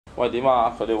喂，點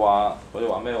啊？佢哋話咩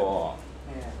喎？咩啊？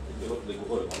你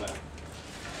估佢哋講咩？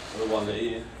佢話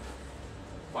你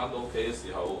翻到屋企嘅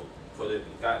時候，佢哋唔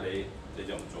加你，你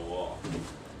就唔做喎。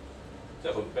即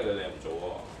係佢唔逼你，你又唔做喎。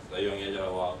第二樣嘢就係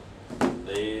話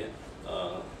你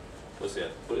佢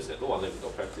哋成日都話你唔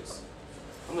做 practice。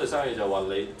咁第三樣嘢就話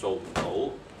你做唔到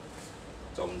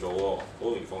就唔做喎，好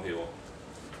容易放棄喎。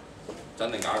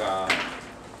真定假㗎？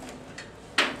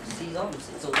試咗唔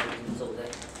識做就點做啫？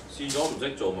試咗唔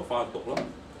識做咪翻去讀咯，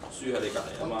書喺你隔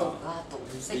離啊嘛。讀唔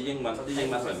識。啲英文係咪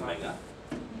唔明啊？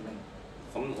唔明。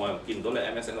咁我又見唔到你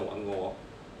MSN 度揾我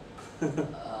喎。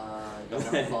有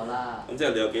揾過啦。咁即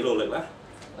係你有幾努力咧？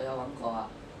我有揾過啊。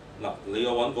嗱，你有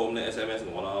揾過咁你 SMS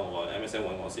我啦，我話 MSN 揾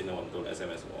我先啦，揾唔到你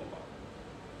SMS 我嘛，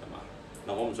係嘛？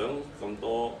嗱，我唔想咁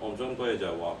多，我唔想咁多嘢就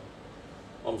係話，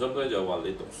我唔想咁多嘢就係話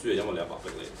你讀書係因為你阿爸逼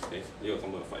你，呢個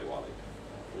根本係廢話嚟嘅。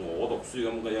我讀書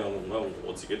咁嘅因為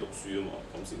我自己讀書啊嘛，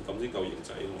咁先夠型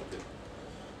仔啊嘛。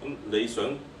咁你想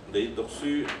你讀書，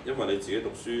因為你自己讀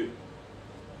書，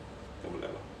咁咪叻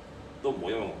咯，都唔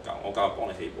好因為我教係幫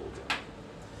你起步啫。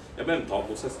有咩唔妥？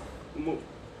冇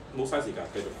嘥時間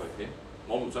繼續去。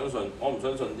我唔相信呢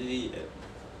啲嘢，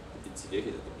你自己其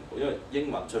實讀唔到，因為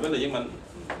英文除非你英文唔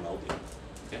係好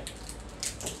掂。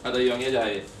第二樣嘢就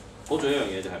係好重要一樣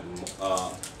嘢就係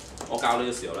我教你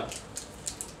嘅時候咧，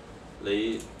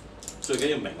你最緊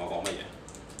要明我講乜嘢。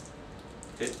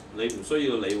你唔需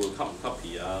要理會 copy 唔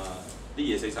copy 啊，啲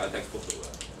嘢寫晒喺 textbook 度㗎。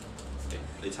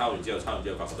你抄完之後發覺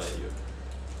都係一樣。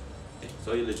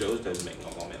所以你最好就係明我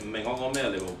講咩，唔明我講咩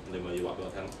你咪要話俾我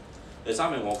聽咯。第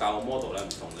三樣我教個 model 咧唔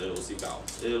同你老師教，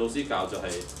你哋老師教就係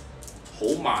好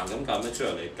慢咁教咩出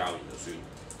嚟，你教完就算。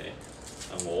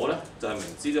我咧就係明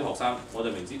知啲學生，我就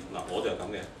明知嗱我就係咁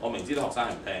嘅，我明知啲學生係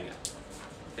唔聽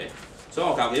嘅。所以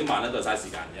我教幾慢咧都係嘥時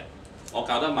間嘅。我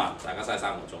教得慢，大家嘥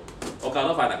3個鐘；我教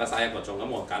得快，大家嘥1個鐘。咁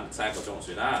我揀嘥1個鐘就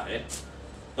算啦。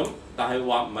咁但係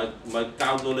話唔係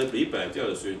教到你 prepare 之後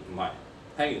就算，唔係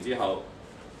聽完之後。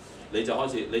你就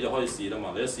開始試啦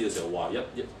嘛！你一試嘅時候話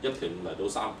一條嚟到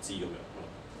3支咁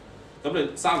樣，咁你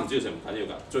3唔知嘅時候唔緊要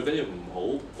㗎，最緊要唔好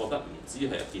覺得唔知係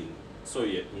一件衰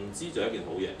嘢，唔知就係一件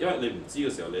好嘢，因為你唔知嘅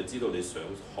時候，你知道你想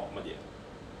學乜嘢，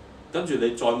跟住你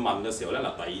再問嘅時候咧，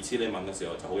第二次你問嘅時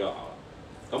候就好有效啦。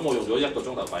咁我用咗1個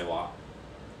鐘頭廢話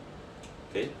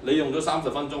你用咗30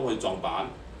分鐘去撞板，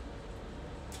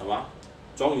係嘛？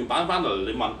撞完板翻嚟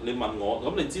你問我，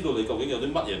咁你知道你究竟有啲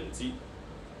乜嘢唔知？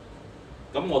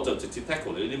咁我就直接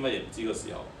tackle 你啲乜嘢唔知嘅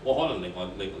時候，我可能另外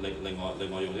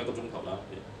用1個鐘頭啦。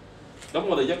咁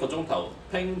我哋1個鐘頭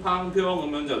乒乓乓咁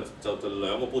樣就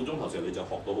2個半鐘頭時候你就學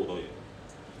到好多嘢。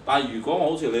但係如果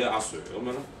我好似你阿 Sir 咁樣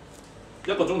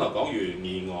咧，1個鐘頭講完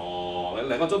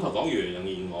2個鐘頭講完又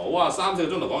2哇3、4個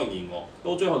鐘頭講完2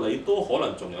到最後你都可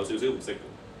能仲有少少唔識嘅，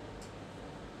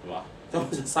係嘛？咁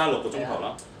就嘥6個鐘頭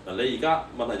啦。嗱，你而家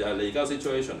問題就係你而家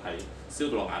situation 係燒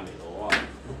到落眼眉度啊嘛。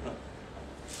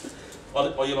我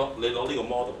要你攞呢個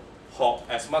model， 學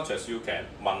as much as you can，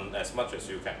 問 as much as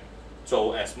you can，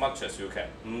 做 as much as you can。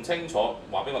唔清楚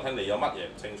話俾我聽，你有乜嘢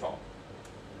唔清楚？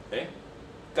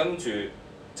跟住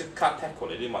即刻 tackle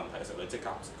你啲問題嘅時候，你即刻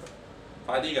學識佢，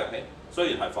快啲嘅。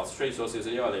雖然係 frustrate 咗少少，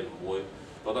因為你唔會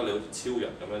覺得你好似超人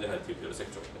咁樣，你係條條都識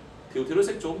做嘅。條條都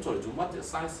識做，咁做嚟做乜啫？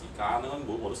嘥時間啦，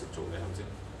每個都識做嘅，係咪先？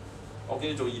我見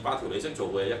你做200條你識做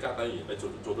嘅，一加等於你做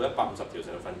到150條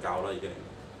成日瞓覺啦已經。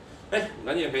唔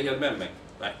緊要，俾有咩唔明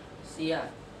嚟？試啊！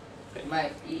唔係，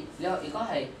如果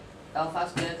係 alpha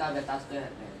square 加 beta square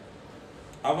係咩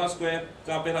 ？alpha square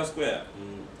加 beta square，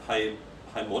 係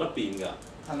冇得變㗎。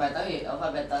係咪等於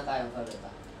alpha beta 加 alpha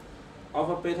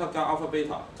beta？alpha beta 加 alpha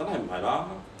beta， 真係唔係啦。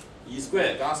2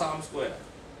 square 加3 square，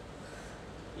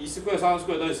 2 square 3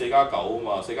 square 等於4加9啊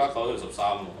嘛，4加9等於13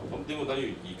喎。咁點會等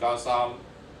於2加3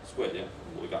 square 啫？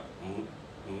唔會㗎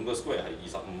，5個 square 係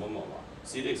25啊嘛，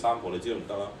試啲3個你知道唔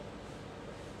得啦。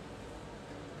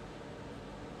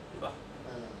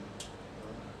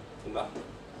點解？呢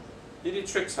啲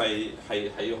tricks 係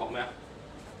要學咩啊？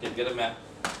記唔記得咩啊？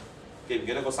記唔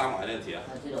記得嗰3個 identity 啊？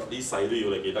呢世都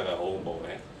要你記得㗎，好恐怖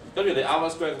嘅。跟住你 alpha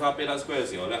square 加 beta square 嘅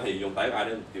時候咧，係用第一個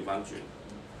identity 調翻轉。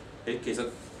其實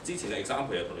之前嘅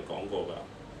example 有同你講過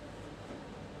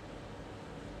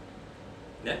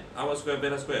㗎。alpha square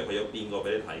beta square 佢有變過俾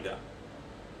你睇㗎。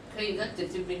佢而家直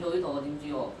接變到呢度，我點知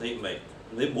喎？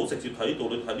你唔好直接睇呢度，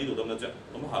你睇呢度得唔得啫？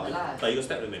咁下邊第2個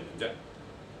step 你明唔明啫？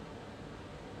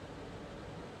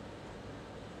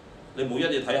你每一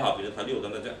嘢睇下邊，你睇呢度得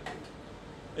唔得啫？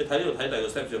你睇呢度睇第2個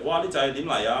step 先，哇！呢就係點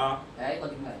嚟啊？呢個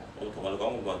點嚟啊？我同你講，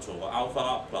我話從個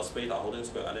alpha plus beta holding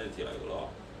square identity 嚟㗎咯。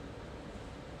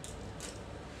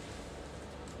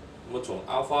咁啊，從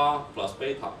alpha plus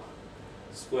beta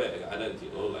square 嘅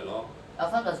identity 嗰度嚟咯。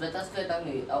alpha plus beta square 等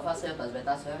於 alpha square plus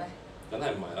beta square 咩？梗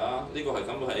係唔係啦？呢個係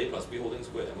根本係 a plus b holding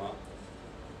square 啊嘛。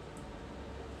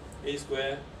a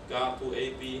square 加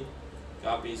 2ab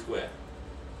加 b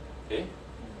square，OK？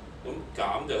咁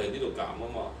減就係呢度減啊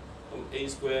嘛。咁 a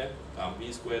square 減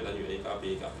b square 等於 a 加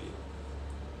b 加 b，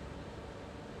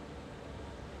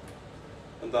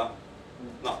 得唔得？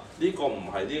嗱，呢個唔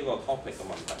係呢個 topic 嘅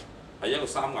問題，係一個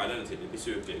3identity你必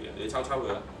須要記嘅，你抄佢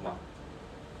啦，好嘛？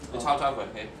你抄佢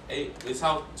 ，A 你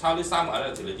抄呢3個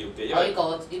identity 你要記，因為呢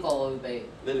個會被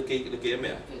你記咗咩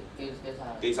啊？記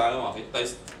晒。記晒啦嘛，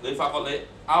你發覺你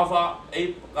alpha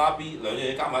A 加 B 兩樣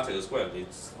嘢加埋一齊嘅 square 你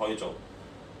可以做，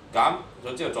減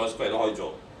咗之後再 square 都可以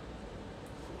做。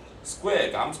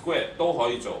square 減 square 都可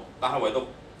以做，但係唯獨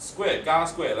square 加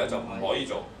square 咧就唔可以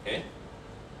做，OK？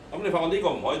 咁你發覺呢個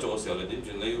唔可以做嘅時候，你點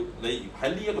轉？你喺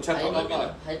呢一個 chapter 裏邊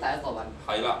咧，喺第一個揾。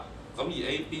係啦，咁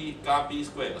而 AB 加 B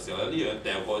square 嘅時候咧，呢樣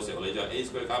掉過嘅時候，你就 A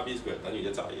square 加 B square 等於一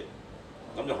紮嘢，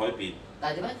咁就可以變。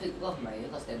但係點解佢嗰個唔係一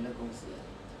個 standard 公式啊？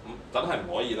梗係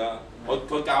唔可以啦！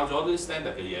佢教咗啲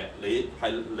standard 嘅嘢，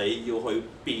你要去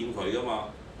變佢噶嘛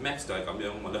 ？Max 就係咁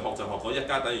樣嘛，你學就學嗰1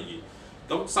加等於2。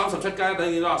咁37加等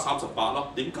於幾多啊？38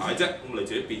咯，點解啫？咁你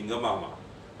自己變噶嘛，係嘛？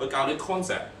佢教你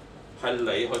concept 係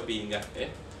你去變嘅，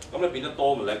咁你變得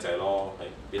多咪叻仔咯，係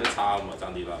變得差咁咪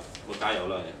爭啲啦，咁加油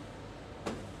啦！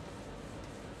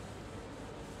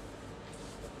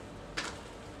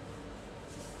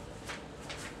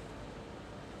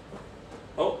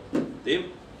好點？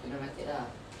見到咩題啊？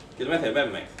見到咩題咩唔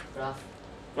明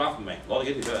 ？graph 唔明，攞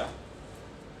你幾條出嚟啊？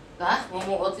啊！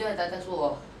我只係睇得出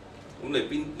喎。咁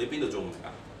你邊度做唔明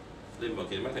啊？你唔係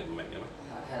見咩題唔明嘅咩？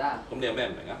係啦。咁你有咩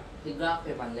唔明啊？佢 graph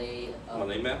佢問你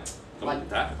問你咩？咁睇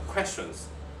下 questions，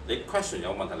 你 question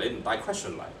有問題，你唔帶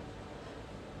question 嚟，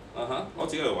我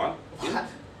自己嚟玩。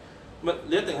咪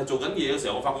你一定係做緊嘢嘅時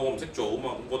候，我發覺我唔識做啊嘛，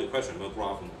咁嗰條 question 個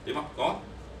graph 點啊？講啊！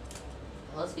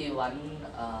好似揾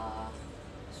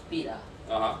speed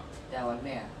啊。定係揾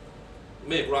咩啊？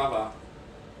咩 graph 啊？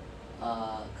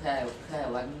佢係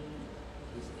揾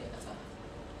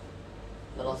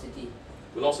velocity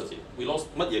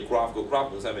乜嘢 graph？ 個 graph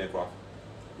本身係咩 graph？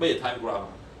 咩 time graph 啊？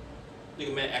呢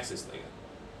個咩 axis 嚟嘅？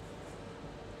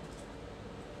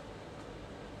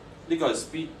呢個係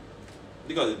speed，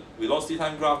 呢個係 velocity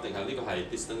time graph 定係呢個係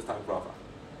distance time graph 啊？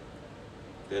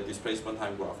定係 displacement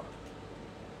time graph 啊？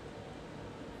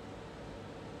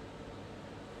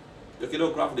有幾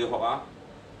多個 graph 你要學啊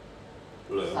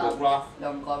？2個 graph。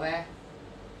2個咩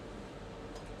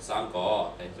？3個，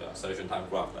仲有 acceleration time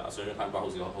graph 啊 ，acceleration time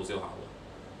graph 好少考嘅。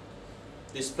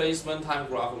displacement time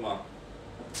graph 啊嘛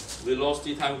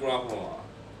 ，velocity time graph 啊嘛，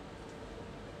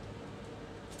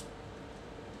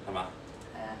係嘛？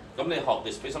係啊。咁你學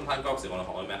displacement time graph 時，我哋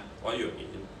學緊咩啊？學一樣嘢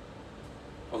啫。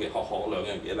OK， 學兩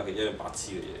樣嘢啦，係一樣白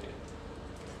痴嘅嘢嘅。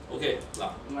OK， 嗱。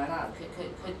唔係啦，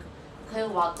佢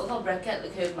畫嗰個 bracket，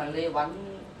 佢問你揾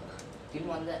點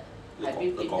揾啫？你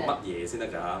講乜嘢先得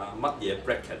㗎？乜嘢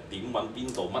bracket 點揾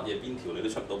邊度？乜嘢邊條你都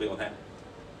出到俾我聽。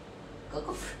嗰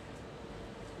個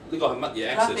呢個係乜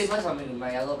嘢 graph paper 上面唔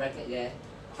係有個 bracket 嘅？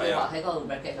係啊。喺嗰個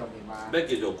bracket 上面嘛。咩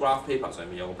叫做 graph paper 上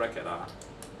面有個 bracket 啊？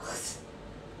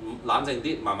冷靜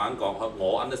啲，慢慢講。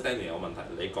我 understanding 有問題，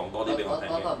你講多啲俾我聽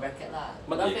嘅。嗰個 bracket 啦。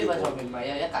乜嘢叫 paper 上面唔係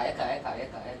有一格一格一格一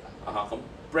格一格。咁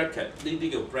bracket 呢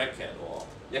啲叫 bracket 喎，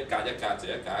一格一格就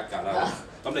一格一格啦。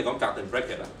咁你講格定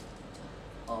bracket 啊？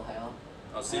係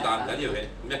咯。是但唔緊要嘅，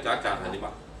咁一格一格係點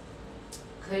啊？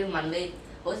佢問你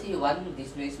好似揾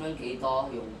displacement 幾多，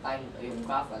用 graph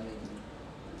揾你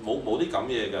點？冇啲咁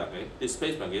嘢㗎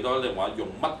，displacement 幾多？你話用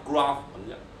乜 graph 揾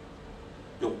啫？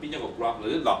用邊一個 graph？你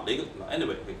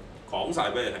anyway 講晒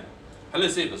俾你聽，喺你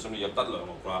syllabus 上面有得2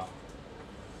個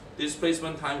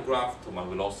graph，displacement time graph 同埋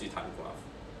velocity time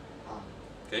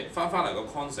graph。OK， 翻嚟個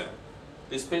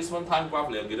concept，displacement time graph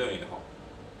你有幾多樣嘢學？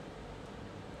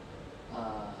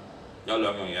有2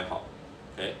樣嘢學。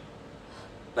OK，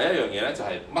 第一樣嘢咧就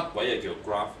係乜鬼嘢叫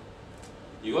graph？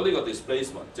 如果呢個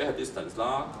displacement 即係 distance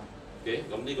啦 ，OK，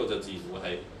 咁呢個就自然會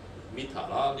係 meter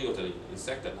啦，呢個就係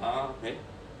second 啦 ，OK，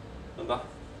 得唔得？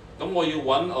咁我要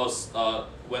揾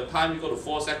when time equal to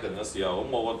 4 second 嘅時候，咁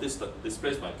我個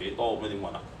displacement 幾多咁樣點揾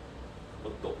啊？我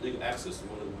讀呢個 axis 咁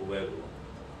樣冇 value 喎，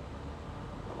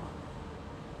係嘛？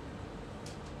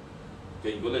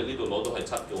如果你呢度攞到係7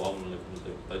嘅話，咁你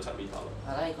第7 meter 咯。係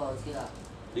啦，呢個我知啦。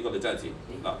呢個你真係知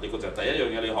嗱，呢個就係第一樣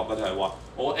嘢你學嘅就係話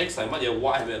我 x 係乜嘢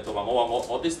y 係咩，同埋我話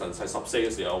我 distance 係14嘅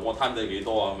時候，我 time 你幾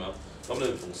多啊咁樣，咁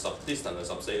你從distance 係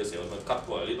14嘅時候，咪 cut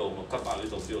過嚟呢度，咪 cut 埋呢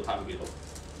度，知道 time 幾多，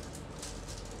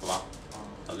係嘛？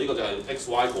呢個就係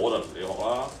x y 嗰陣你學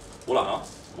啦，好難啊，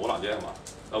好難啫係嘛？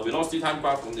嗱 velocity time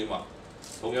graph 咁點啊？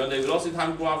同樣地 velocity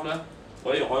time graph 咧，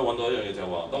我一樣可以揾到一樣嘢就係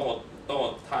話，當當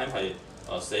我 time 係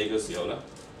4嘅時候咧，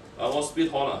我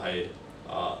speed 可能係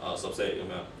14咁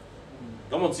樣。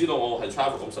咁我知道我係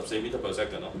travel 咁14 meter per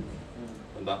second 咯，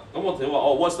得唔得？咁我哋話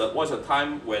what's the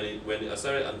time when you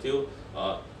accelerate until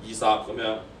 20咁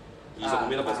樣25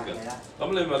 meter per second？咁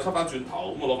你咪吸翻轉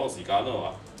頭，咁我攞翻時間咯，係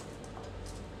嘛？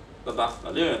得唔得？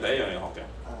嗱，呢樣第一樣嘢學嘅。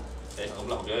咁你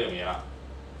學咗一樣嘢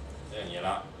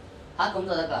啦，咁就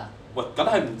得㗎？喂，梗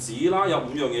係唔止啦，有5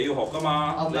樣嘢要學㗎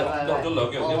嘛。你學咗2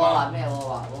樣啫嘛。我話咩？我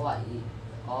話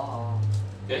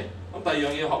OK， 咁第二樣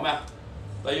嘢學咩啊？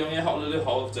第二樣嘢學你學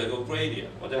就係個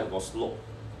gradient 或者係個 slope。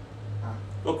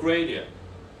個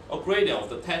gradient of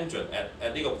the tangent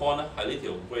at 呢個 point 咧係呢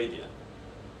條 gradient。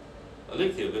呢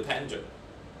條叫 tangent。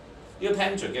呢個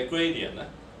tangent 嘅 gradient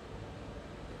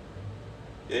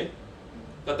咧，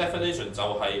個 definition 就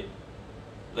係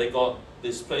你個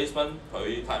displacement per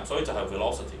time， 所以就係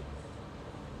velocity。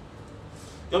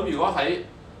咁如果喺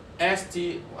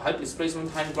ST 喺 displacement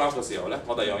time graph 嘅時候咧，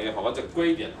我第二樣嘢學一隻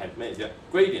gradient 係咩啫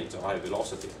 ？gradient 就係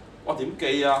velocity。哇，點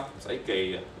記啊？唔使記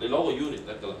嘅，你攞個 unit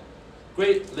得㗎啦。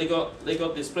你個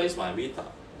displacement 係 meter，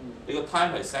 你個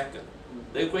time 係 second，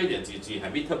 你個 gradient 自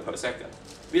然係 meter per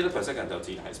second，meter per second 就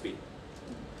自然係 speed。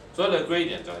所以你個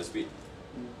gradient 就係 speed。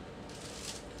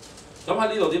咁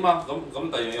喺呢度點啊？咁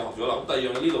第二樣嘢學咗啦。咁第二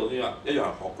樣嘢呢度點啊？一樣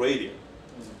係學 gradient。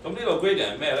咁呢度 gradient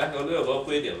係咩咧？咁呢度攞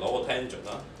個 gradient 攞個 tangent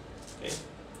啦。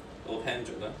攞個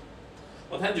tangent 啦。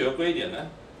個 tangent 嘅 gradient 咧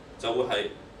就會係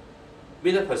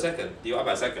meter per second divided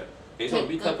by second。幾數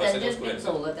meter per second square？ 數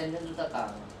嘅 tangent 都得㗎。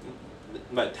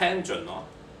唔係 tangent 咯。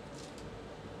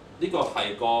呢個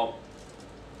係個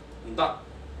唔得。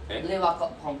你話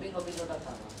旁邊嗰邊都得㗎。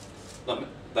嗱，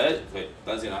第一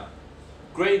等陣先啦。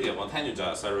gradient 或 tangent 就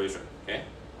係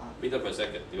acceleration。meter per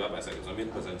second divided by second， 所以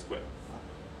meter per second square。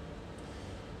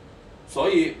所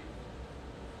以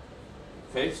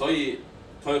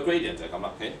佢嘅 gradient 就係咁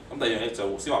啦。咁第二樣嘢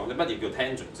就先話你乜嘢叫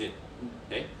tangent 先。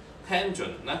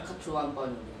tangent 咧，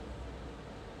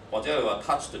或者你話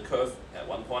touch the curve at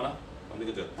one point 啦，咁呢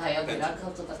個就係有其他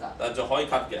curve 都得㗎。但係就可以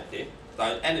cut 嘅。但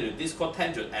係 anyway this called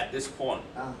tangent at this point。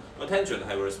個 tangent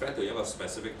係 respect to 一個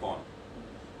specific point，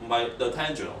 唔係 the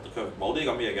tangent of the curve， 冇啲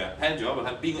咁嘢嘅。tangent 我咪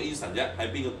睇邊個 instant 啫，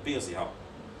喺邊個時候。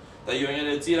第二樣嘢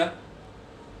你知咧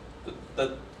 ，the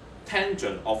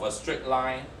tangent of a straight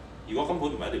line， 如果根本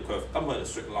唔係一條 curve， 根本係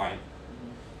straight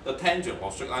line。the tangent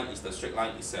of straight line is the straight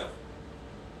line itself。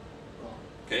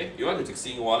如果一條直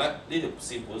線嘅話咧，呢條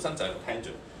線本身就係個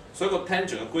tangent， 所以個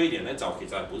tangent 嘅 gradient 咧就其實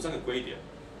係本身嘅 gradient，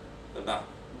 得唔得？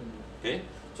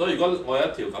所以如果我有一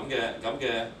條咁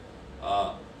嘅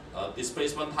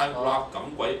displacement time graph 咁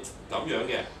樣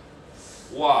嘅，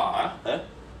哇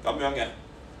咁樣嘅，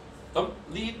咁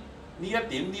呢一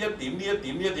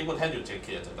點個 tangent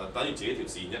其實就等於自己條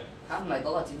線啫。唔係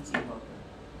嗰個尖尖喎。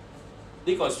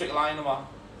呢個係 straight line 啊嘛，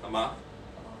係嘛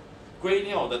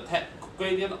？gradient of the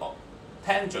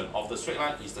tangent of the straight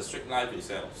line is the straight line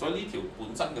itself， 所以呢條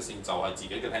本身嘅線就係自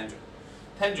己嘅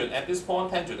tangent。tangent at this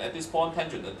point，tangent at this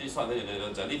point，tangent at this point，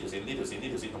 就係呢條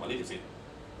線同埋呢條線，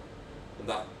得唔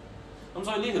得？咁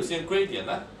所以呢條線嘅 gradient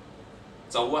咧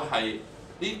就會係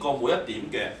呢個每一點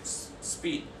嘅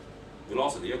speed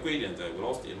velocity， 嘅 gradient 就係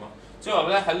velocity 啊嘛。即係話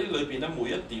咧喺呢裏邊咧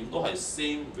每一點都係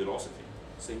same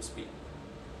velocity，same speed。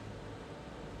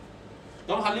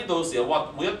咁喺呢度時候，哇！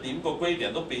每一點個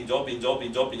gradient 都變咗，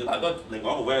但係都係另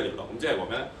外一個 value 咯。咁即係話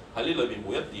咩咧？喺呢裏邊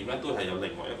每一點咧都係有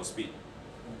另外一個 speed，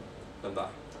 得唔得？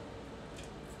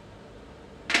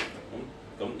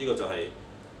咁呢個就係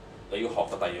你要學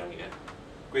嘅第二樣嘢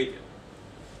gradient。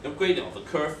咁 gradient of the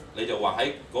curve 你就話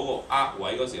喺嗰個 arc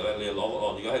位嗰時候咧，你就攞如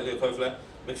果喺呢個 curve 咧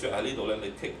 ，make sure 喺呢度咧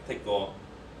你 take 個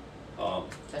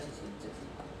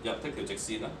take 條直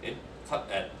線啦。cut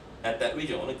at that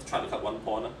region only try to cut one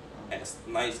point 啦。as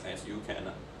nice as you can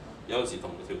啦，有時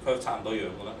同條 curve 差唔多樣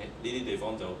嘅啦。呢啲地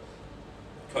方就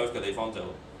curve 嘅地方就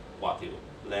畫條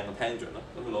靚嘅 tangent 啦，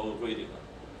咁佢攞個 gradient 啦。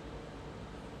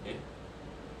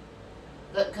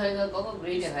佢嘅嗰個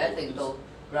gradient 係一定到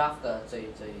graph 嘅最。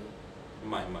唔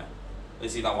係，你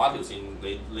是但畫條線，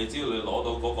你只要你攞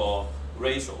到嗰個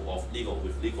ratio of 呢個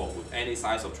with any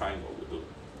size of triangle will do。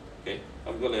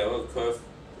咁如果你有一個 curve，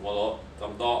 我攞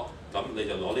咁多。咁你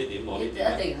就攞呢點，一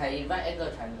定係 right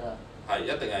angle triangle。係一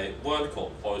定係 vertical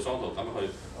horizontal 咁去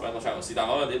right angle triangle。是但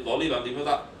攞呢兩點都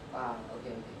得。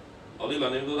OK。攞呢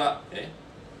兩點都得。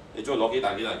你中意攞幾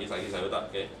大都得。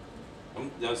咁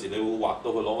有時你會畫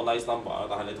到佢攞個 nice number 啦，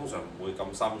但係你通常唔會咁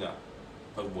深㗎，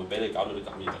佢唔會俾你搞到啲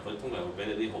減熱嘅，佢通常會俾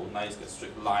你啲好 nice 嘅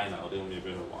straight line 嗰啲咁嘢俾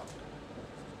佢畫嘅。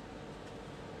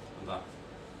得唔得？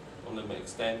咁你咪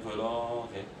extend 佢咯。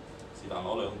是但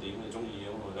攞兩點你中意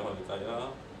咁，咪就去計啦。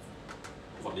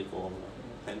學呢個咁樣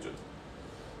tangent。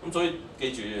咁所以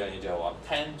記住一樣嘢就係話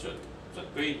tangent 就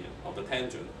gradient of the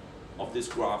tangent of this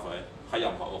graph 喺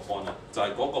任何個 point 咧，就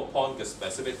係嗰個 point 嘅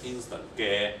specific instant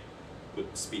嘅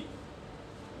speed。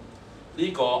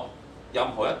呢個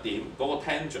任何一點嗰個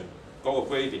tangent 嗰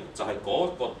個 gradient 就係嗰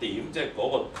個點，即係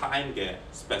嗰個 time 嘅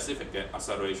specific 嘅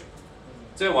acceleration。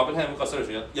即係話俾你聽，個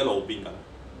acceleration 一路變緊。呢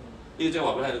個即係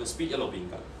話俾你聽，個 speed 一路變緊。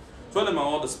所以你問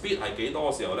我個 speed 係幾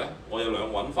多嘅時候咧，我有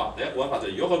兩個揾法。第一個揾法就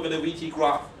係如果佢俾你 VT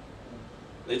graph，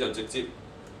你就直接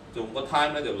用個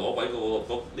time 咧就攞位呢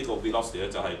個 velocity 咧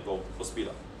就係個 speed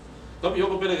啦。咁如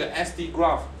果佢俾你嘅 SD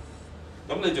graph，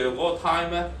 咁你就用嗰個 time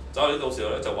咧，走去到時候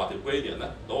咧就畫條 gradient 咧，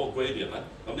攞個 gradient 咧，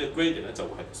咁呢個 gradient 咧就會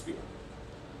係 speed。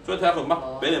所以睇下佢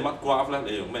乜俾你乜 graph 咧，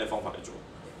你用咩方法嚟做？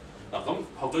嗱咁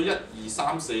學咗1、2、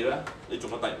3、4咧，你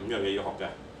仲有第5樣嘢要學嘅。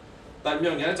第5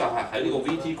樣嘢咧就係喺呢個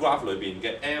VT graph 裏邊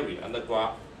嘅 area under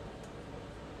graph。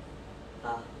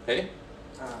OK？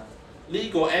呢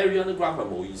個 area under graph 係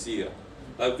冇意思嘅。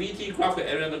但係 VT graph 嘅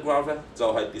area under graph 咧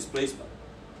就係 displacement。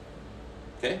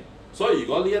OK？所以如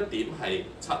果呢一點係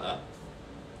7啊，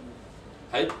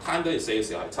喺 time 等於4嘅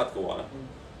時候係7嘅話咧，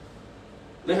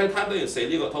你喺 time 等於4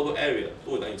呢個 total area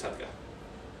都會等於7嘅。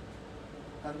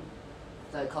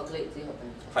就係 calculate 之後等於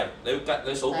7。係，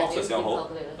你數 box 嘅時候好，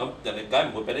咁人哋梗係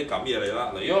唔會俾啲咁嘢你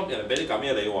啦。嗱，如果人哋俾啲咁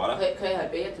嘢你嘅話咧，佢係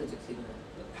俾一條直線嘅。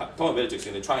通常俾你直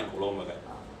線，你 triangle 咯咁咪計。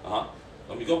啊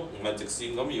咁如果唔係直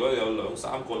線，咁如果你有2、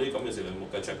3個呢咁嘅時候，你咪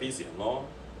計 trapezium 咯，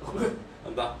得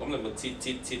唔得？咁你咪切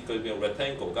佢叫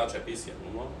rectangle 加 trapezium 咁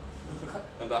咯，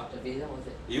得唔得？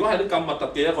如果係啲咁核突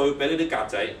嘅咧，佢會俾呢啲格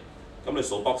仔，咁你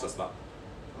數 boxes 啦，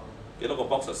幾多個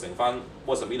boxes 乘翻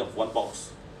what's the mean of one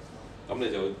box？ 咁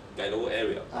你就計到個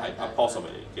area 係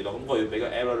approximately 幾多，咁佢要俾個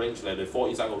error range 你 fall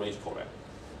inside 個 range correct，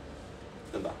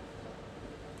 得唔得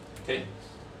 ？OK，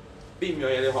 邊5樣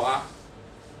嘢你學啊？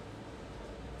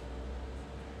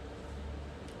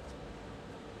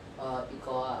邊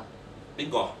個啊？邊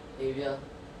個 ？area。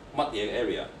乜嘢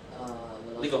area？呢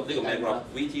個咩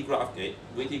graph？VT graph 嘅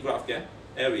VT graph 嘅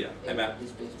area 係咩啊？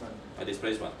 displacement。係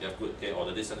displacement，有 good 嘅 or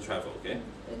the distance travel 嘅。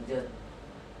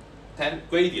tangent。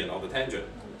gradient of the tangent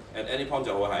at any point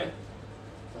就會係。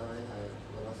就係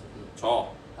velocity。錯。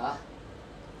嚇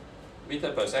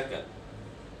meter per second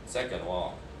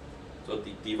喎，所以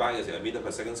divide 嘅時候係 meter per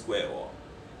second square 喎。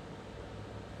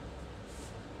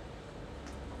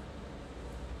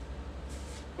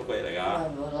乜鬼嚟㗎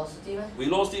velocity 咩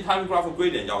 ？velocity time graph of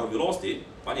gradient 又係 velocity，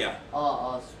反而啊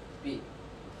？speed。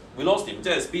velocity 唔即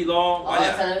係 speed 咯，反而啊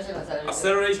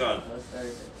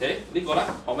acceleration。OK， 呢個咧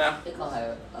學咩啊？呢個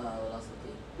係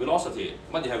velocity。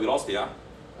乜嘢係 velocity 啊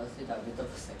？velocity 就係 meter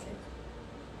per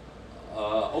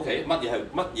second。OK， 乜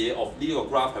嘢 of 呢個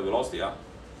graph 係 velocity 啊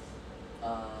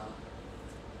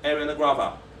？area under graph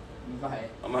啊？唔係。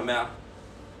咁係咩啊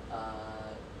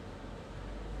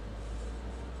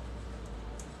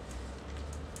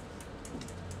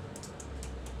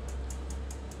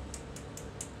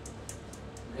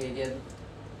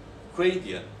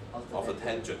？gradient of the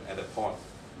tangent at a point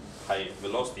係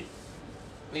velocity。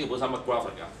呢個本身乜 graph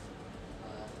嚟㗎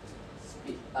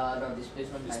？no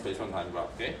displacement time。displacement time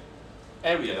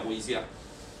graph。OK。area 有冇意思啊？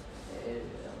冇意思。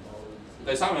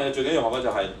第3樣嘢最緊要學嘅就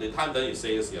係你 time 等於4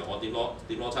嘅時候，我點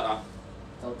攞7啊？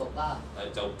就讀啦。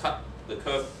就 cut the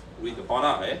curve with the point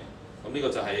啦，係。咁呢個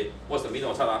就係 what's the meaning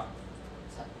of 7啊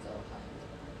？7就係。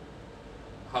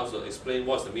How to explain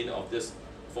what's the meaning of this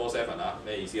 4/7啊？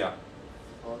咩意思啊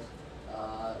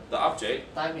？The object.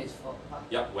 Time is 4.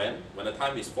 Yeah, when the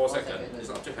time is 4 seconds, this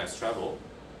object has traveled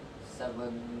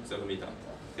 7 meter.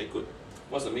 Okay, good.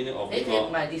 What's the meaning of 呢個？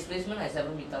唔係 displacement 係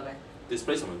7 meter 咩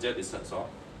 ？displacement 即係 distance 咯。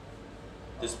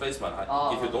displacement 係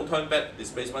if you don't turn back,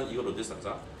 displacement equal to distance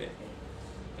啊。OK。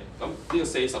咁呢個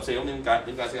14咁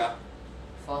點解釋啊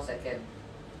？4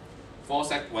 second。4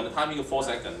 sec when the time equal 4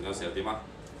 second 嘅時候點啊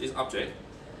 ？This object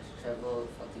travel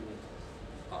 40 meters。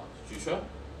注出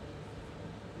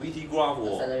VT graph 喎。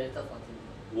accelerated 40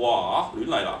 meters。哇！亂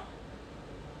嚟啦！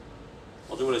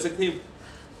我仲會嚟識添。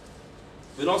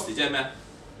velocity 即係咩？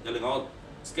有另外一個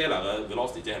scalar 嘅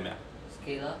velocity 即係咩啊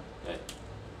 ？scalar。係。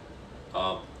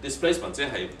displacement 即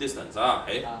係 distance 啊，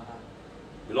係。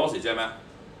velocity 即係咩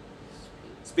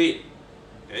？speed。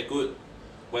Okay, good.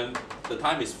 When the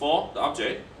time is 4, the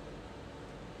object.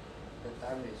 The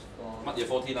time is 4。乜嘢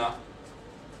14啊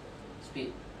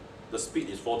 ？speed。The speed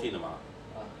is 14啊嘛。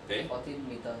Okay. 14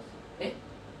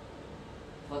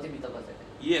 meters。14 meter per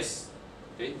second。Yes.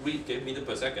 Okay, read 幾 meter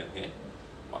per second。Okay.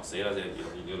 哇死啦！真係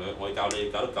我教你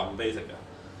搞到咁 basic 㗎，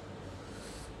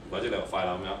或者你又快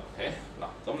啦咁樣。OK， 嗱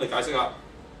咁你解釋下，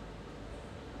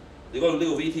你嗰度呢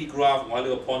個 VT graph， 我喺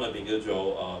呢個 point 裏邊叫做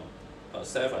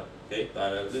7，OK，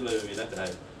 但係呢裏面咧就係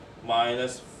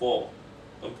-4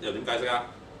 咁又點解釋啊？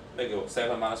咩叫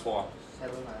seven minus four 啊？ 7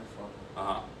 minus 4。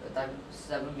啊 time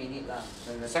 7 minute 啦。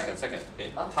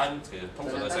second，time 其實通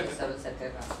常都係 second。7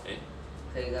 second 啊。誒。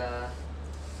佢嘅，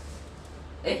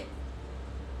誒，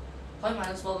可以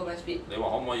minus 4嘅咩 speed？你話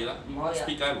可唔可以咧？唔可以啊。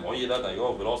speed 梗係唔可以啦，但係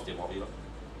嗰個 velocity 可以咯。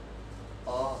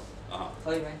哦。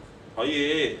可以咩？可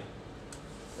以。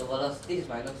The velocity is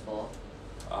minus 4。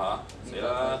死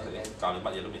啦！教你乜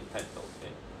嘢都聽唔到嘅。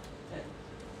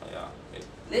係啊。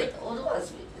我都話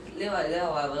你話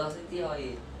velocity 可以。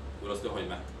velocity 可以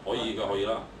咩？可以嘅可以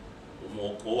啦。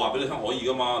我話俾你聽可以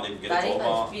噶嘛，你唔記得咗嘛？但係呢個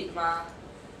係 speed 嘛。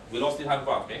velocity time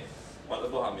graph 嘅，畫得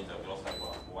到下面就 velocity time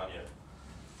graph 冇玩嘢。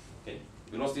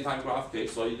velocity time graph 嘅，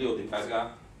所以呢度點解釋啊？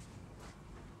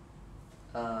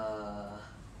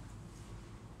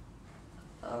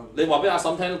你話俾阿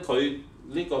嬸聽，佢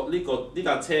呢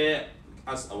架車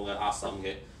阿嬸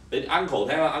嘅，你 uncle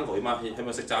聽啦 ，uncle 起碼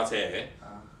識揸車嘅，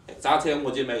揸車咁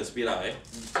我知咩叫 speed 啦，係咪？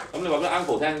咁你話俾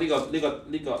uncle 聽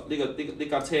呢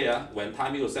架車啊 ，when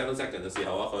time 呢個7 second 嘅時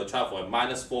候啊，佢 travel 係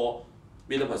-4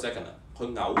 meter per second 啊，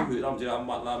佢嘔血啦，唔知啱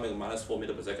乜啦，咩叫-4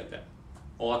 meter per second 啫？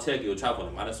我架車叫 travel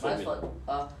係-4 meter。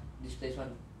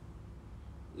displacement。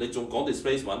你仲講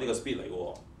displacement 呢個 speed 嚟嘅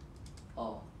喎。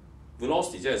哦。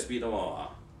velocity 即係 speed 啊嘛，係嘛？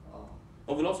哦。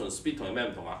我 velocity 同 speed 同有咩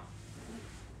唔同啊？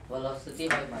 velocity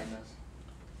可以 minus。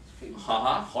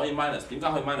可以 minus， 點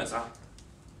解可以 minus 啊？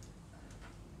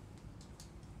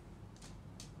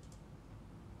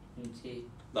唔知。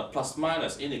嗱 plus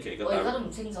minus indicate 嘅。我而家都唔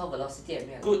清楚 velocity 係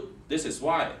咩。Good，this is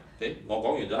why。我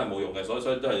講完咗係冇用嘅，所以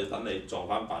都係等你撞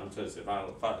翻板出嚟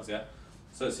翻嚟先，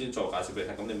所以先再解釋俾你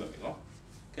聽，咁你咪明咯。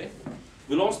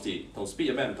velocity 同 speed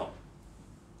有咩唔同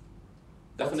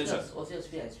 ？definition。我知道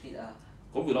speed 係 speed 啊。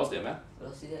咁 velocity 係咩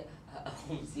 ？velocity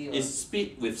我唔知喎。Is speed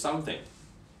with something.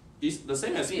 Is the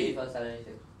same as speed.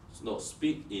 No,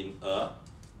 speed in a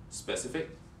specific.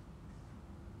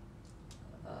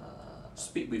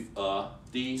 Speed with a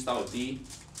D start with D.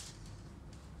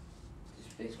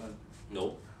 Displacement.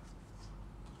 No.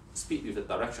 Speed with a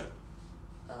direction.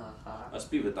 A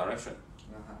speed with direction.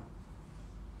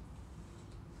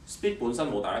 Speed 本身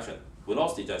冇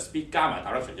direction，velocity 就係 speed 加埋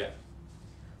direction 啫。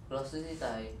velocity 就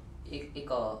係呢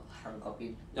個行嗰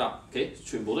邊。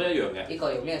全部都一樣嘅。呢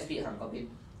個用咩 speed 行嗰邊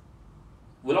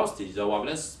 ？velocity 就話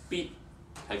俾你 speed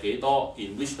係幾多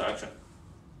in which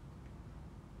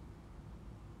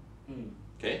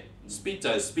direction。speed 就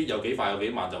係 speed 有幾快有幾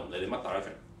慢就唔理你乜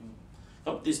direction。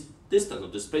咁 distance 同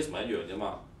displacement 一樣啫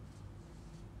嘛。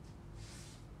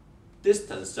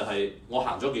distance 就係我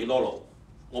行咗幾多路，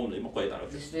我唔理乜鬼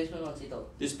direction。displacement 我知道。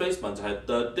displacement 就係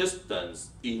the distance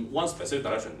in one specific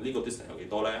direction， 呢個 distance 有幾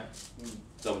多咧？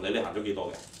就唔理你行咗幾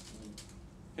多嘅。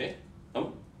咁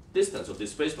distance 同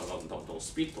displacement 又唔同，同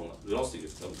speed 同 velocity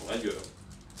又唔同一樣。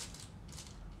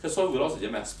所以 velocity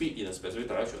係咩 ？speed in a specific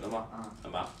direction 啊嘛，係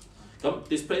嘛？咁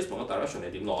displacement 嘅 direction 你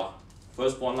點攞啊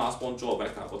 ？first one last one draw a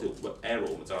vector 嗰條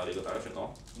arrow 咪就係你個 direction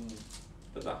咯，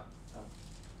得唔得？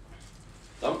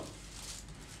咁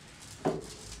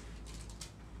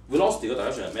velocity 嘅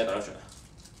direction 係咩 direction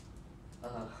啊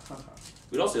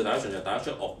？velocity 嘅 direction 就係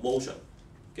direction of motion，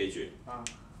 記住。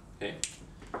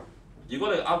如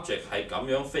果你 object 係咁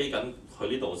樣飛緊去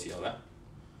呢度嘅時候咧，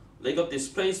你個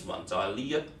displacement 就係呢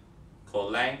一個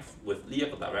length with 呢一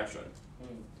個 direction。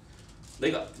你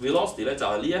個 velocity 咧就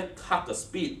係呢一刻嘅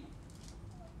speed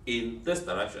in this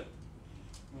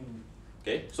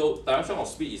direction。so direction of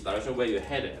speed is direction where you're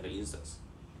heading at the instance。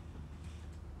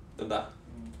得唔得？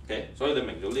所以你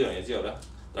明咗呢樣嘢之後咧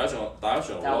 ，direction of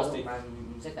velocity。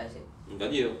唔識解釋。唔緊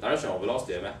要 ，direction of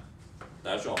velocity 係咩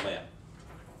 ？direction of 咩啊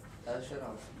 ？direction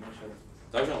of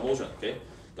motion。direction of motion，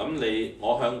 咁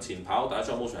我向前跑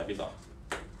 ，direction of motion 喺邊度？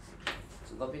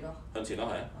嗰邊咯。向前咯，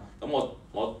係。咁我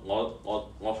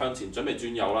向前準備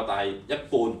轉右啦，但係一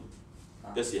半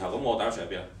嘅時候，咁我 direction 喺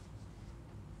邊啊？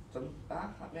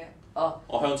咩？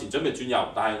我向前準備轉右，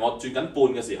但係我轉緊半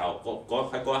嘅時候，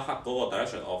喺嗰一刻嗰個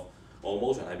direction of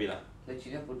motion 喺邊啊？你轉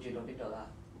一半轉到邊度啦？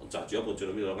就轉一半轉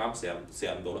到邊度？啱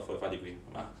45度啦，45 degree 係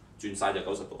嘛？轉晒就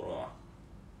90度啦嘛。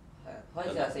可以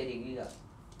44 degree 㗎。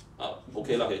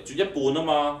OK 啦，其實轉一半啊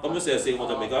嘛，咁樣44我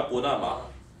就未夠一半啦，係嘛？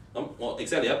咁我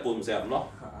exactly 一半唔45咯。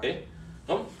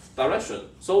咁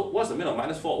direction，so what's the meaning of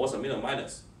 -4？ What's the meaning of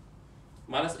minus？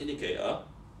 Minus indicate a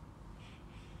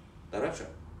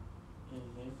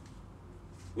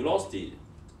direction。velocity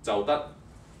就得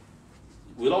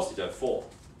velocity 就係4，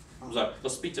唔係個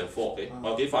speed 就係4，我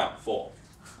有幾快4。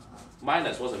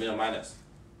minus what's the meaning of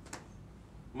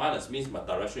minus？Minus means my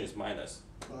direction is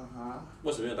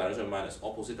minus。What's the meaning of direction minus？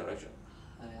 Opposite direction。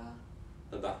係啊。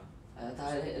得唔得？係啊，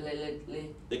但係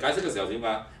你解釋嘅時候點解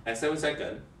 ？At 7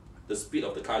 seconds，the speed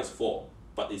of the car is 4，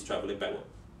 but it's travelling backward。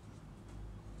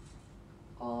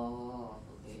哦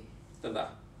，OK。得唔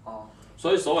得？哦。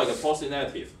所以所謂嘅 positive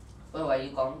negative。我以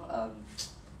為要講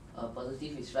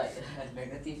positive is right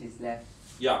negative is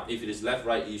left。Yeah, if it is left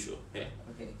right issue， OK。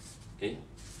OK。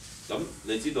咁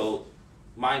你知道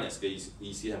minus 嘅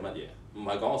意思係乜嘢？唔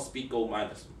係講個 speed go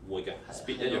minus， 唔會嘅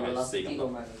 ，speed 一樣係4咁多。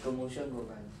個 motion go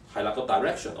minus。係啦，個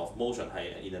direction of motion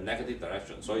係 in a negative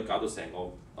direction， 所以搞到成個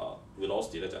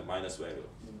velocity 咧就係 minus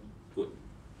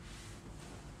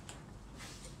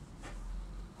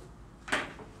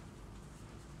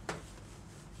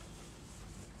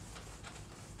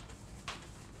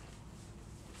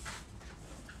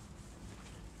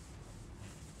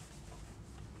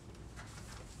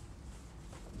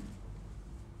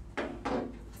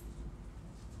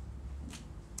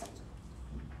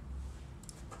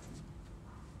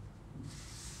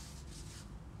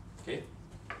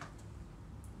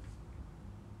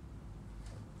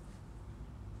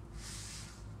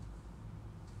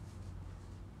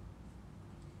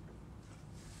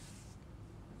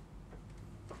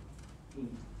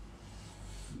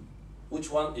Which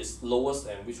one is lowest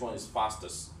and which one is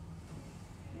fastest？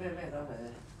 咩打嚟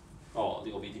咧？哦，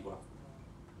呢個 VT 啩？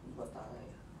呢個打嚟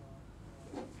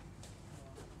嘅。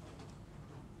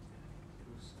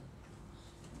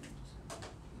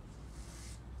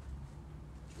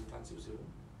做翻少少。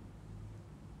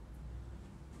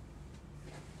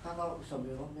啱啱上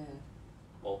面講咩？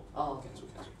哦。cancel。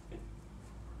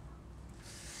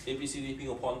A、B、C、D 邊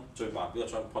個 point 最慢？邊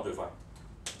個 point 最快？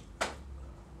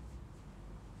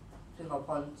邊個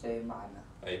point 最慢啊？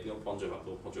係邊個 point 最慢？邊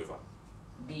個 point 最快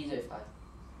 ？B 最快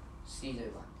，C 最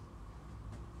慢。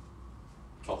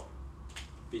錯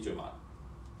 ，B 最慢。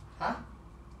嚇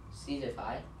 ？C 最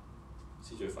快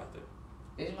 ？C 最快對。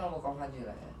你點解冇講翻出嚟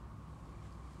嘅？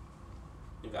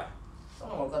點解？因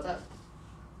為我覺得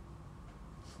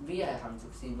V 係行直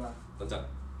線嘛。等陣，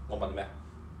我問你咩？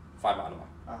快慢啊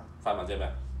嘛。快慢即係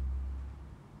咩？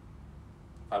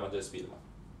快慢即係 speed 啊嘛。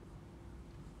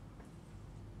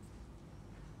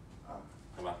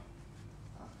係嘛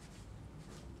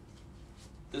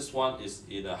？This one is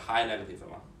in a high negative 啊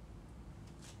嘛。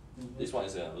This one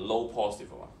is a low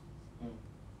positive 啊嘛。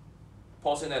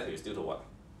Positive negative is due to what?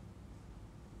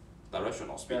 Direction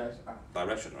or speed?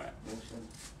 Direction, right?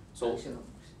 So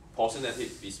positive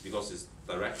negative is because it's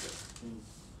direction.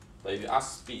 But if you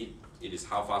ask speed, it is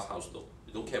how fast, how slow.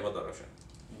 You don't care about direction.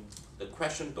 The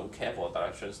question don't care for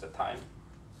directions, the time.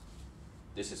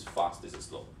 This is fast, this is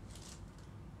slow.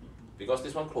 Because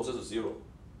this one closer to 0.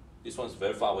 This one is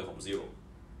very far away from 0.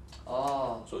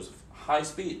 Oh. So it's high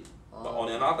speed, but on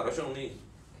another direction only.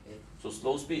 Okay. So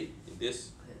slow speed in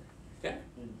this. Okay?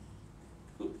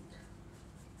 Good.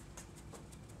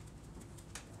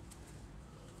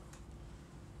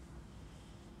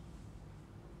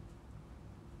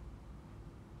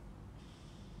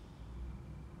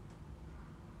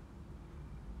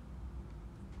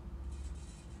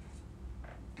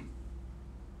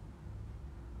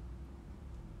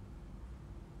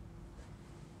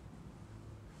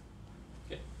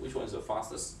 Okay, which one is the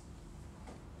fastest?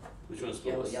 Which one is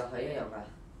slowest? 又係一樣㗎。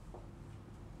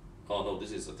Oh no,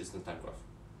 this is a distance time graph.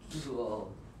 Whoa.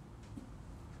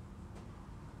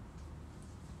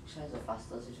 Which one is the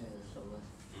fastest? Which one is the slowest?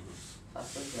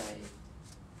 Fastest 就係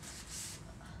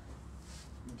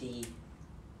D。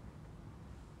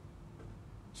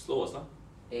 Slowest 啦。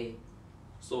A。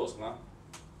 Slowest 啦。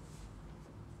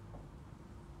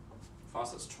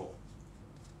Fastest 錯。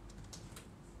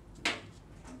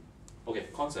Okay,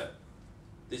 concept.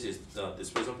 This is the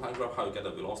displacement time graph, how you get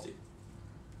the velocity.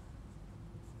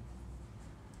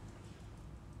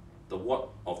 The what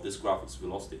of this graph is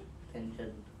velocity?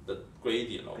 Tangent. The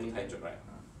gradient of the tangent, right?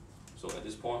 So at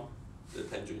this point, the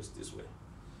tangent is this way.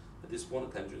 At this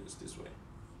point, the tangent is this way.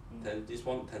 This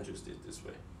one, the tangent is this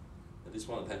way. At this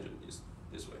one, the tangent is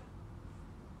this way.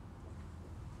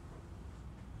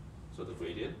 So the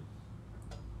gradient.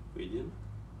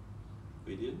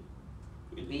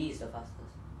 B is the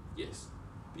fastest. Yes,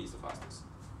 B is the fastest.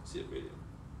 See the gradient.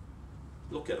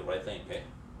 Look at the right thing, okay?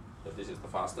 But this is the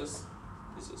fastest,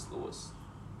 this is slowest.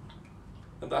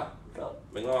 得唔得？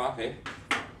明啦嘛 ，OK。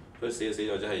佢寫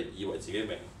咗就係以為自己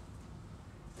明，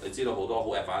你知道好多好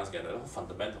advanced 嘅，但係好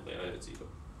fundamental 嘅你就知道。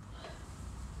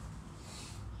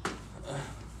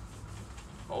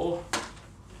好。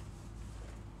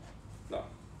嗱，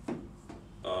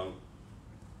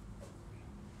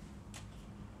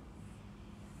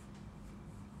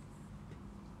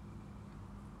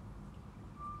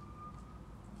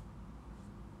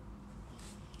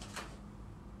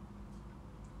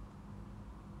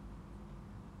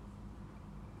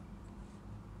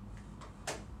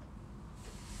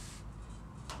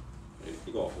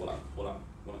呢個好難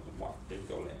咁畫，幾唔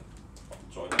夠靚，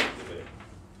再畫啲俾你。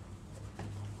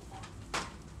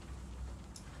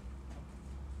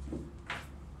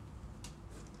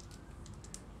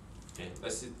Okay,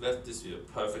 let this be a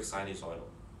perfect sinusoidal.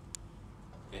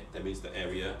 Okay, that means the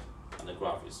area on the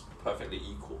graph is perfectly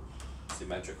equal,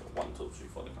 symmetrical, 1, 2, 3,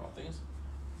 4, that kind of things.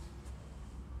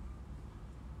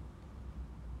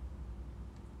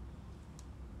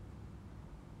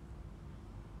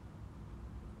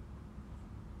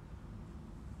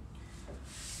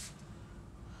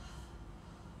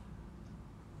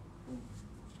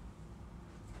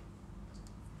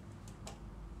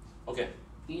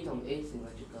 OK。E 同 A 成為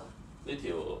絕㗎。呢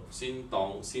條先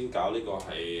搞呢個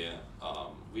係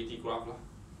VT graph 啦。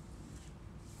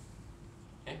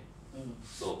Okay?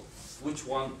 So which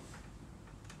one？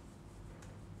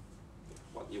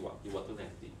 要畫得靚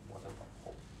啲，畫得好。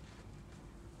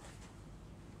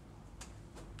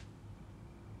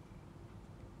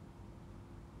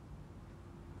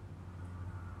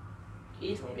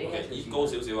E 同 A ，OK， E 高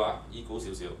少少啊 ，E 高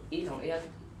少少。E 同 A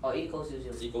E 高少少。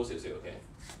E 高少少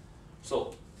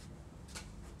 ，OK。So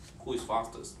who is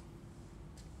fastest？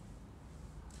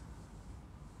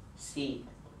 C。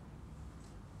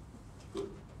 Good.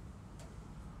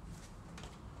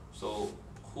 So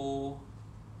who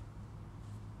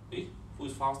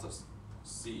is fastest?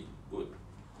 C. Good.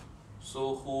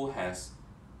 So who has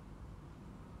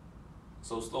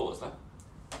slowest 咧？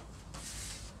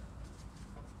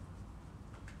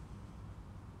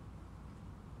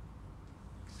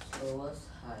 Slowest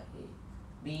係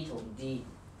B 同 D。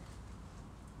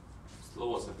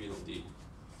 Slowest 係 B 同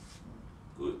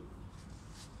D。Good.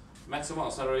 Maximum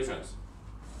accelerations.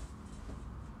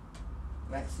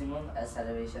 Maximum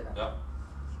acceleration 啊。Yep.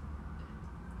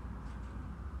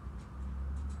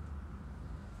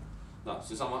 嗱，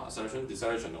小心啊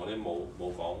 ！acceleration、deceleration 我哋冇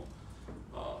講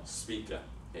speed 嘅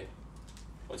，OK，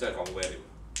 我真係講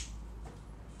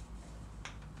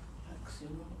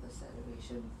value。Maximum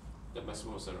acceleration。一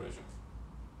maximum acceleration。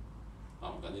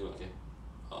唔緊要，OK。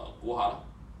估下啦。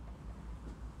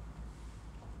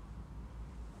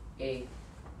A。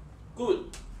Good。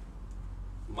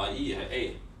唔係 E 係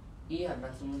A。E 係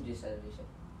maximum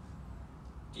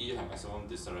deceleration。E 係 maximum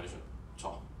deceleration，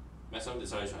 錯。maximum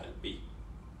deceleration 係 B。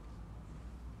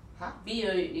嚇 ！B 佢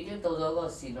已經到咗嗰個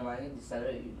線啦嘛，已經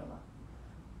decelerate 完啦嘛。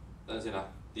等陣先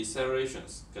啦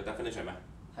 ，decelerations 嘅 definition 係咩？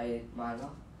係慢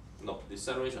咯。No,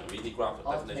 deceleration VT graph 嘅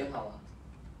definition。最後啊。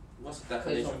What's the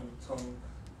definition？ 佢從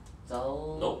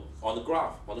走。No, on the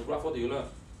graph. On the graph, what do you learn?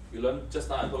 You learn just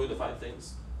now I told you the 5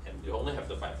 things, and you only have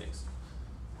the 5 things.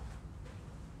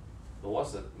 So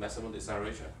what's the maximum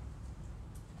deceleration?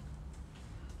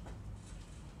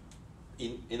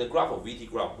 In the graph of VT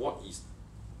graph, what is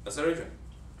acceleration?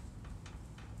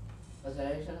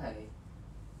 Acceleration 係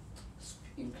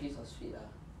increase of speed 啊。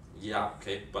Yeah,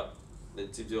 okay, but 你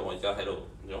知唔知我而家喺度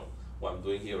，you know what I'm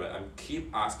doing here, right? I'm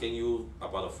keep asking you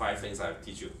about the 5 things I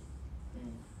teach you.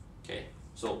 Okay,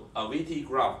 so a VT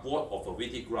graph, what of a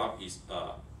VT graph is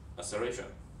acceleration?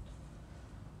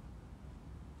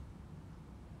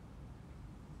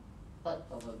 What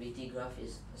of a VT graph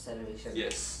is acceleration?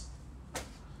 Yes.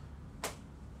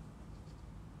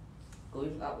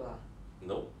 Going up lah.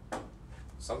 No.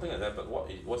 Something like that, but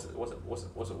what's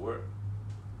a word?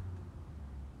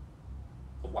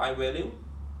 A y value?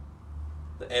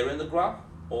 The area in the graph?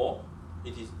 Or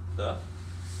it is the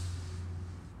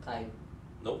Time.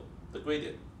 no, the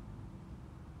gradient.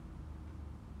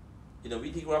 In a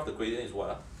VT graph, the gradient is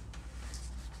what?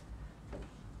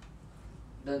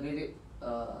 The gradient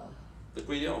The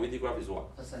gradient of VT graph is what?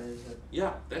 acceleration.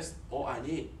 Yeah, that's all I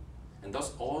need. And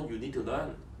that's all you need to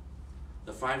learn.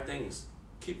 The 5 things.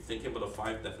 Keep thinking about the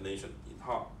 5 definition in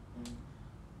heart.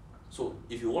 So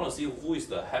if you want to see who is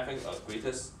the having a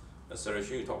greatest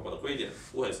acceleration, you talk about the gradient.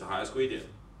 Who has the highest gradient?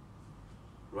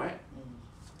 Right?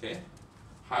 Okay?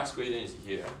 Highest gradient is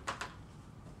here.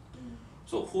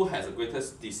 So who has the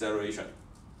greatest deceleration?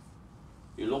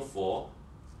 You look for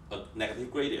a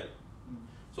negative gradient.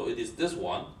 So it is this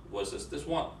one versus this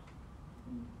one.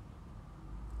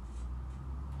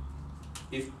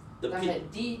 If the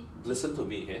peak, listen to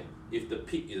me here. If the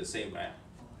peak is the same, right?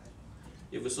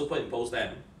 If we superimpose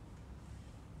them,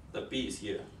 the B is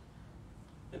here,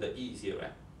 and the E is here,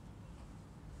 right?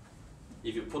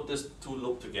 If you put these 2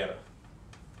 loops together,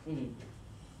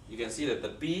 you can see that the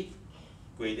B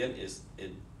gradient is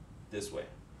in this way,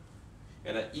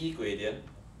 and the E gradient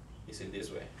is in this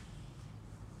way.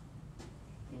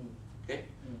 Okay,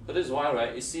 so this is why,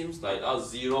 right? It seems like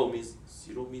 0 means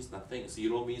nothing.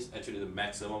 0 means actually the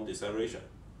maximum deceleration.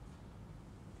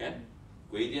 Okay,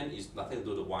 gradient is nothing to do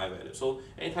with the y value. So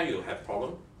anytime you have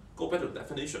problem, Go back to the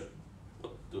definition.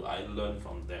 What do I learn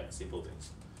from there? Simple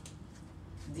things.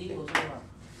 D also lah.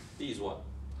 D is what?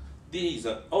 D is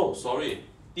a, oh sorry,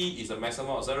 D is a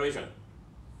maximum acceleration.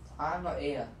 Not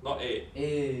A ah. Not A.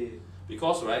 A.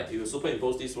 Because right, if you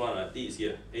superimpose this one, right, D is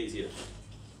here, A is here.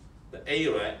 The A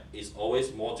right is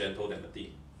always more gentle than the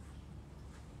D.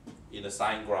 In the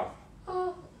sine graph.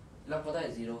 兩個都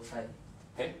係0 係。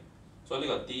Okay? 所以呢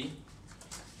個 D，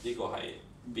 呢個係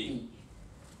B，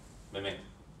 明唔明？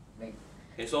明。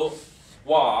Okay, so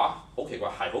哇，好奇怪，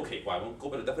係好奇怪咁。Go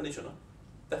back to definition 咯。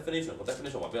definition 個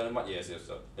definition 話俾你乜嘢嘅時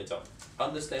候，你就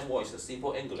understand what is a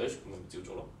simple English 咁咪照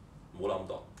做咯，唔好諗咁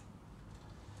多。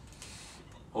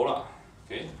好啦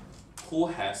 ，okay, who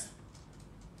has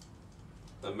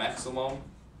the maximum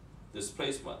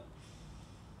displacement?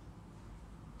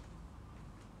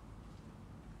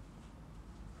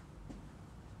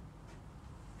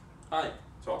 Hi,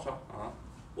 錯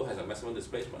who has a maximum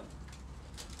displacement?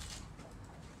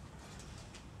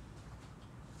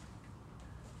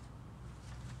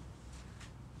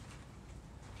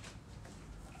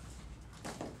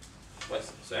喂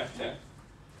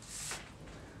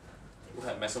，Sam，who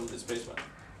has maximum displacement?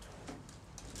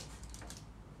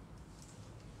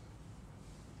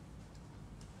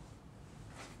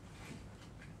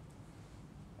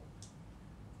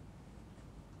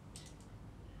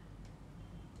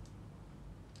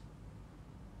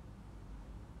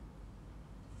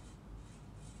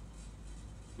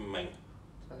唔明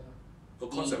個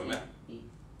concept 係咩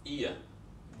 ？E 啊。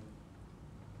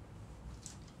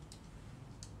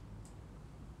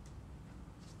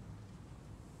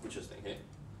Interesting，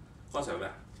 okay。concept 係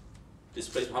咩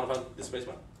 ？displacement， 可能分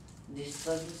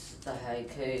displacement。distance 就係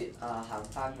佢行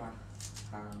翻嘛，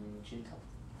行轉頭。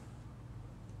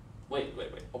Wait.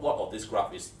 What of this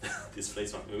graph is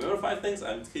displacement? Remember 5 things?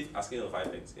 I keep asking you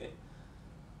 5 things. Okay.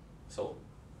 So,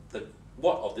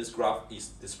 what of this graph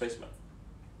is displacement?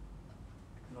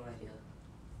 No idea.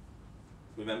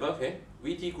 Remember, okay?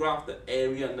 VT graph, the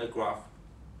area under graph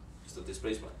is the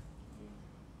displacement.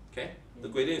 Okay. The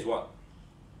gradient is what?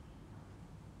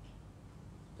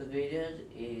 The gradient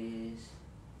is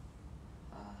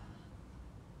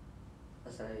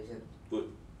acceleration.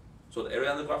 Good. So the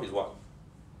area under graph is what?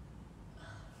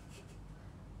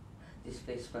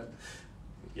 Displacement.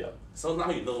 Yeah. So now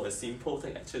you know a simple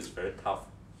thing actually is very tough.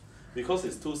 Because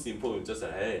it's too simple, you just say,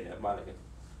 hey, never mind again.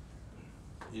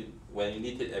 When you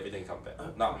need it, everything comes back.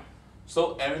 Now,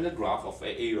 so area under graph of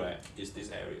A right, is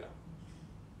this area.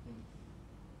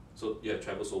 So you have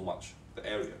traveled so much, the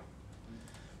area.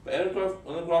 But area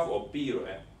under graph of B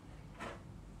right,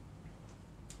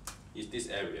 is this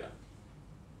area.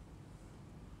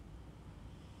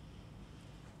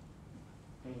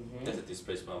 That's the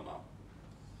displacement amount.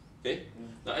 Okay?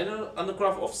 Now under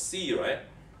graph of C right,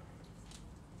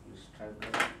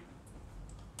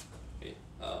 okay,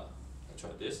 I try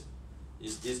this,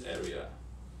 is this area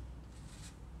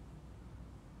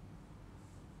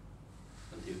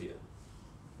until here.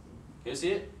 Can you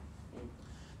see it?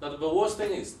 Now the worst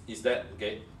thing is that,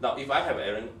 okay, now if I have an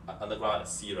area under graph at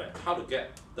C right, how to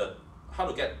get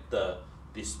the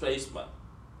displacement?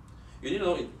 You need to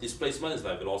know displacement is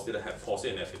like velocity that have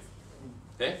positive and negative.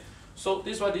 Okay? So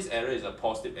this is why this area is a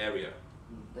positive area.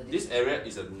 This area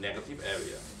is a negative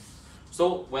area.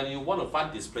 So when you want to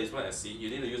find displacement at C, you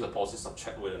need to use a positive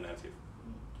subtract with a negative.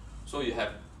 So you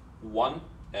have 1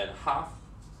 and half.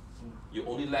 You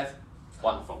only left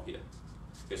 1 from here.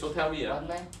 Okay, so tell me.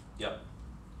 Yep.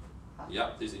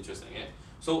 Yep, this is interesting. Okay?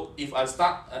 So if I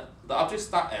start the object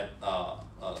start at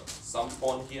some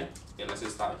point here. Okay, let's say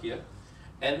start here.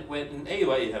 And when in A,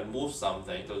 right, you have moved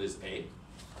something to this A.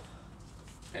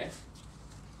 Okay.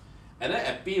 And then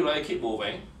at B, right, keep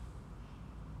moving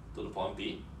to the point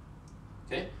B.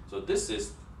 Okay. So this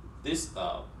is this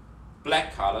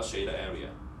black color shaded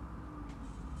area.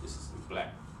 This is in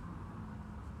black.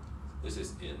 This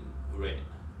is in red.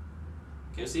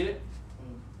 Can you see it?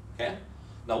 Okay.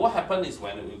 Now what happens is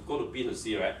when we go to B to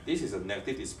C, right? This is a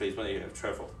negative displacement that you have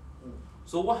traveled.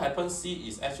 So what happens? C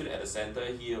is actually at the center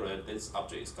here, right? This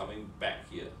object is coming back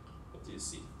here. What do you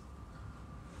see?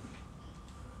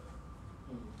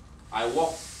 I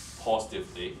walk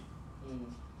positively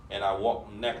and I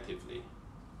walk negatively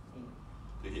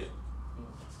to here.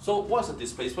 So what's the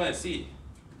displacement at C?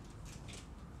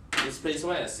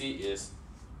 Displacement at C is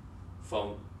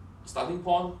from starting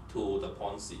point to the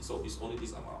point C. So it's only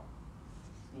this amount.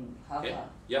 Okay?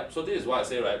 Yep. So this is why I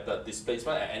say, right, the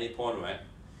displacement at any point, right,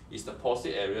 is the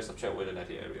positive area subtract with the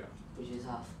negative area. Which is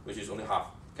half. Which is only half.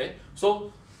 Okay?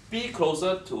 So B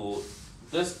closer to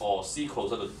this or C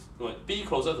closer to B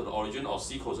closer to the origin or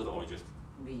C closer to the origin?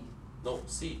 B. No,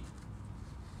 C.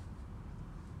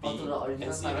 B to the original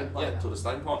and C, starting right? point. Yeah, to the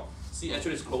starting point. C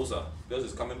actually is closer because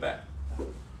it's coming back.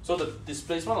 So the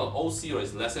displacement of OC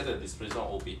is lesser than the displacement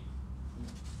of OB.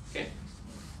 Okay?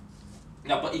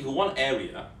 Now, but if you want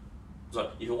area, sorry,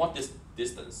 if you want this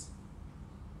distance,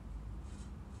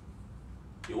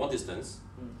 you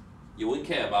won't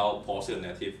care about positive and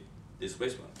negative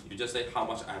displacement. You just say how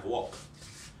much I have walked.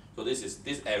 So this is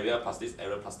this area plus this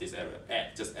area plus this area.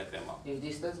 Just add them up. If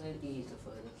distance, then E is the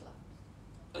furthest lah.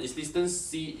 Its distance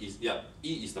C is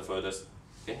E is the furthest.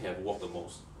 Okay, you have walked the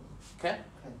most. Okay?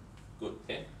 Good.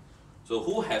 Okay. So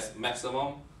who has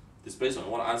maximum displacement?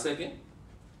 Want to answer again?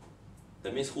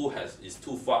 That means who is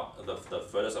too far the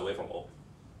furthest away from O.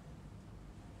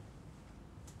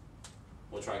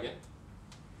 We'll try again.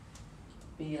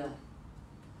 B lah.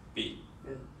 B.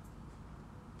 Yeah.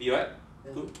 B, right?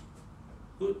 Yeah. Good.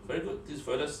 Good. Very good. This is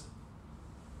furthest.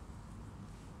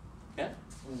 Yeah?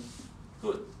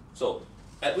 Good. So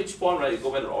at which point, right, you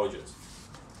go back to the origins?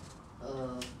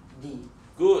 D.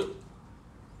 Good.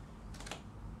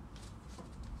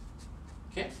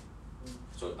 Okay?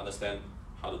 So understand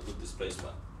how to do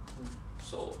displacement.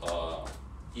 So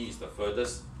E is the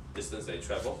furthest distance they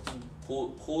travel.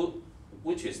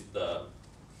 Which is the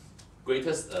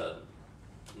greatest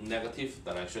negative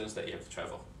directions that you have to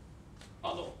travel?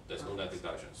 Oh no, there's no negative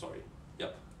direction, sorry.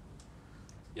 Yep.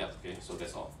 Yep, okay, so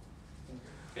that's all.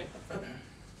 Okay.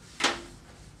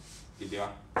 點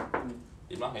啊？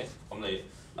點啦？ Okay， 咁你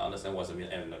now understand what's the mean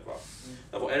area under graph.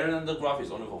 Now for area under graph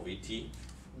is only for VT,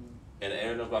 and the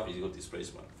area under graph is equal to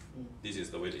displacement. This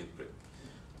is the way to interpret.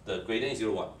 The gradient is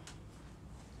equal to what?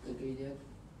 The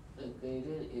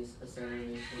gradient is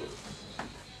acceleration.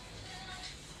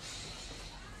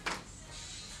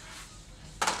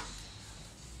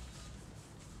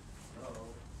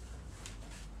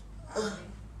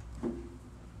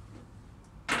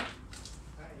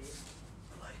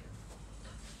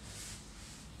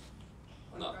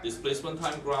 Now displacement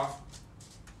time graph.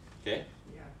 Okay.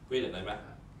 Gradient 係咩？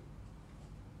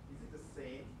 Is it the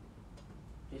same?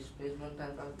 Displacement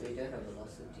time of gradient and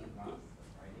velocity.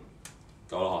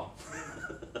 夠啦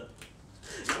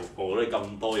嗬！我哋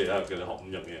咁多嘢啊，叫你學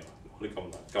5樣嘢，我哋咁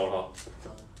難，夠啦嗬！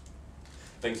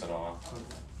精神啊嘛。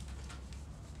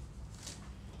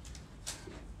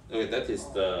Okay, that is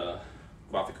the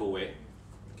graphical way.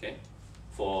 Okay,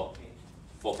 for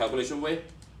calculation way,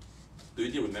 do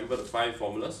you remember the 5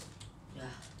 formulas? Yeah.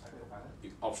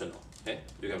 Optional. Okay,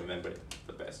 you can remember it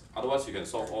the best. Otherwise, you can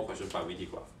solve all questions by VT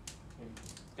graph.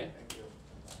 Okay.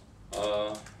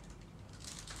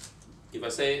 If I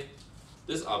say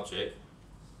this object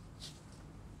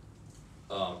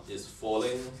is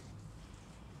falling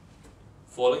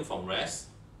from rest,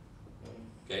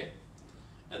 okay,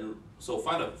 and so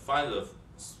find the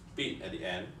speed at the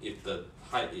end. If the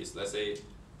height is, let's say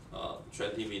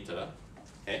 20 meter,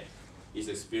 okay, is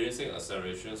experiencing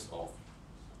accelerations of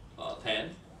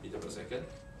 10 meter per second.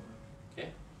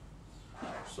 Okay,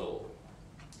 so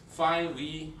find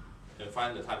V and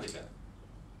find the time taken.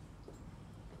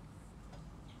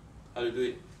 How do you do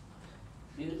it?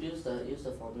 Use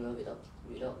the formula without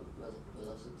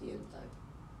velocity and time.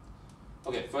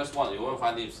 Okay, first one you want to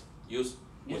find this. Use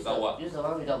without what? Use the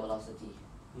one without velocity.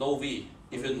 No V.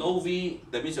 If you know V,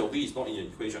 that means your V is not in your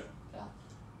equation. Yeah.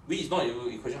 V is not in your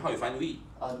equation. How you find V?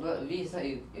 No, V is not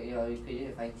in your equation.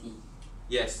 You find T.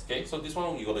 Yes. Okay. So this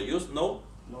one you gotta use no.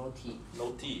 No T.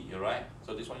 No T. You're right.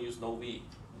 So this one use no V.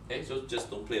 Okay. So just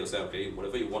don't play yourself. Okay.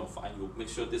 Whatever you want to find, you make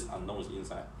sure this unknown is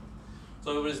inside.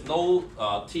 So if there is no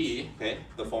T, okay,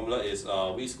 the formula is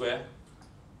V square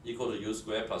equal to U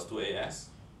square plus 2AS.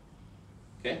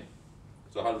 Okay.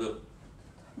 So how to do?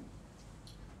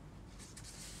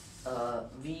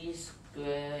 V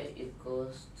square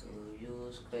equals to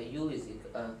U square. U is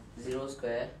 0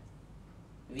 square.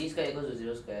 V square equals to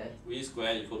 0 square. V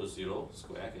square equal to 0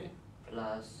 square. Okay.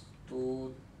 Plus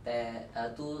 2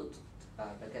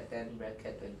 bracket 10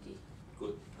 bracket 20.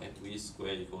 Good. And V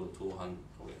square equal to 200.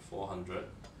 Okay, 400.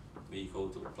 V equal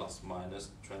to plus minus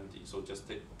 20. So just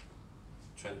take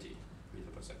 20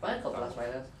 meter per second. Why got plus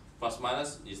minus? Plus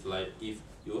minus is like if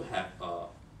you have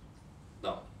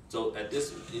now. So at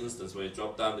this instance, when you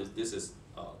drop down, this is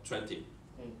 20.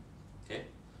 Okay,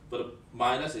 but the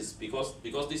minus is because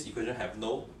this equation have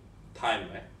no time,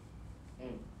 right?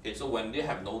 Okay, so when they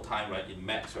have no time, right, in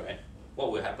max, right,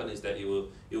 what will happen is that it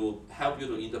will help you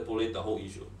to interpolate the whole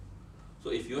issue.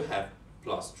 So if you have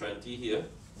plus 20 here,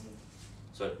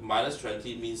 so minus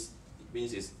 20 means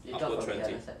it's upward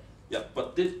 20. Yeah,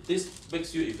 but this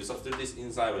makes you, if you substitute this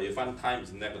inside, right, you find time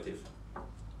is negative.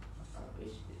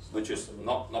 Which is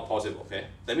not possible, okay?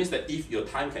 That means that if your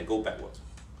time can go backwards,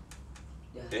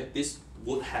 okay, this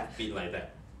would have been like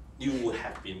that. you would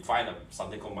have been find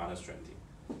something called minus 20.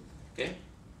 Okay?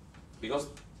 Because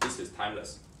this is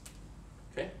timeless.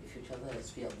 Okay? If you travel at the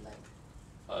speed of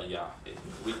light. Yeah,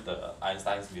 with the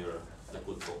Einstein's mirror, the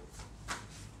good book.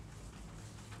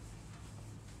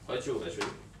 Quite true actually.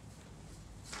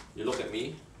 You look at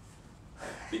me,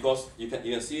 because you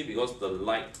can see because the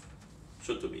light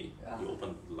shoot to me. Yeah. You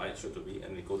open the light shoot to me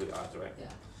and it go to your eyes, right? Yeah.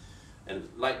 And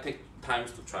light take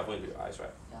times to travel into your eyes, right?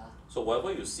 Yeah. So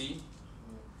whatever you see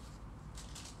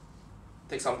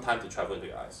take some time to travel into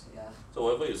your eyes. Yeah. So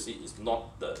whatever you see is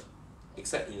not the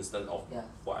exact instant of Yeah.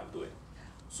 what I'm doing.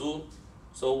 So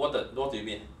what do you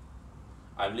mean?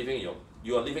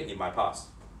 You are living in my past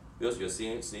because you're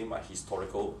seeing my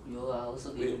historical You are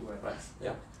also view, living my right? past.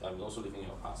 Yeah, I'm also living in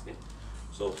your past. Okay?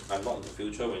 So I'm not in the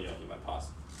future when you're in my past.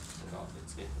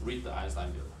 Okay? Read the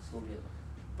Einstein mirror. So weird.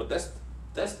 But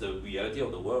that's the reality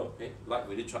of the world. Okay? Light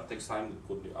really takes time to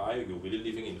go to the eye. You're really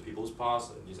living in the people's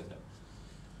past and this and that.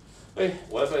 Okay,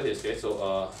 whatever it is. Okay,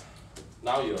 so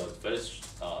now you're very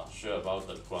sure about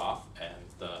the graph and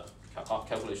the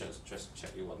calculations. Just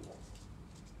check you one more.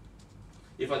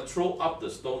 If I throw up the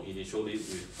stone initially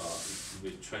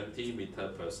with 20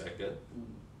 meters per second,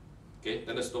 okay,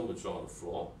 then the stone will drop on the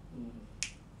floor.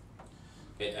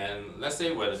 Okay, and let's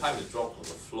say when the time it drops on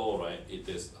the floor, right, it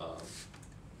is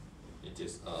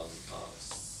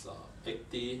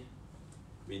 80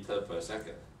 meters per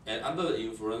second, and under the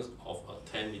influence of a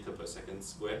 10 meters per second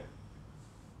square,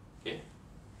 okay,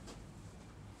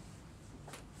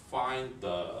 find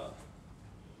the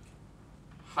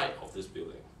height of this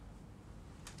building.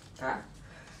 Huh?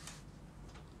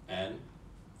 And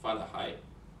find the height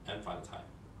and find the time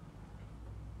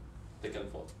taken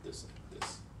for this.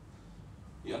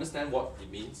 You understand what it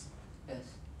means? Yes.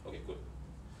 Okay, good.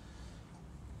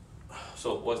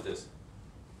 So what's this?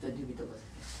 20 meters per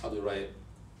second. How do you write it?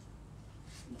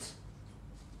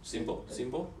 Simple.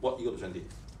 What equal to 20?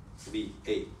 V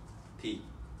A T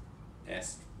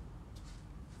S.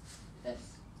 S.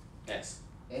 S.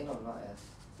 No, not S.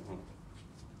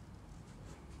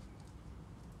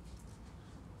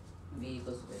 V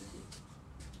equals to 20.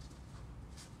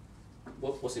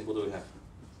 What symbol do we have?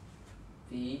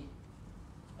 V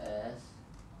S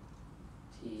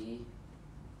T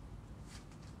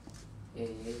A.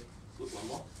 Good, one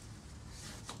more.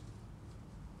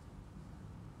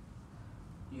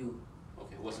 U.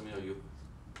 Okay, what's the meaning of U?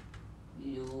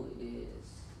 U is,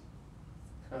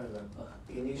 can't remember.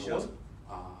 Initial.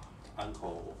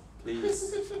 Uncle,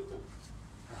 please.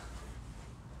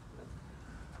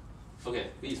 Okay,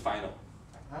 V is final.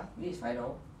 Huh? V is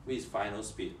final. V is final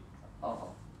speed. Oh.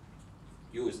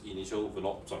 U is initial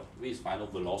V is final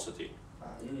velocity.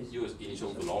 U is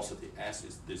initial velocity. S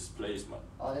is displacement.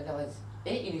 Oh, then that was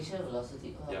initial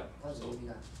velocity. Oh, Yeah, what's so- the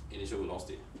meaning? Initial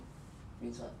velocity.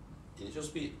 Means what? Initial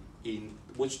speed in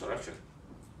which direction?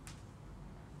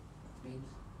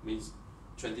 Means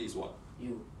 20 is what?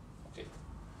 U. Okay.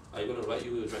 Are you going to write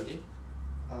U with 20?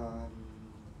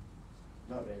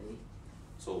 Not really.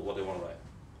 So what do you want to write?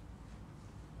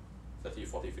 30,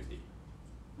 40, 50.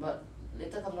 But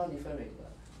later come down different rate.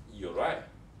 You're right.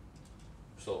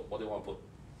 So what do you want to put?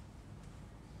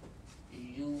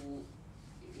 U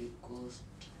equals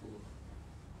to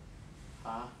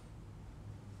R.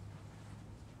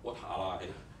 What hala?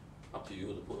 Up to you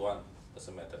to put one.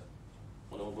 Doesn't matter.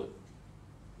 What do you want to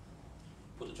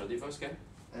put? Put the 20 first, can?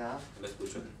 Yeah. Let's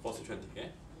put 20, positive 20, okay?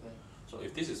 Okay. So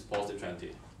if this is positive 20,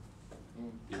 you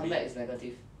Come mean- back is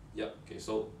negative. yeah, okay,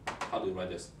 so how do you write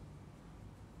this?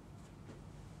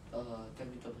 10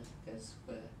 meters per second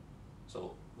square.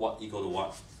 So what equal to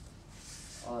what?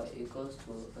 Or equals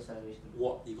to acceleration.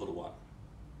 What equal to what?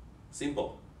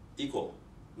 Simple. Equal.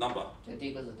 Number. 20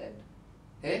 equals to 10.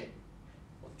 Hey?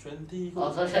 What, 20 equal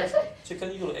Oh, to sorry.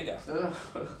 chicken equal to egg? No,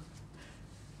 no.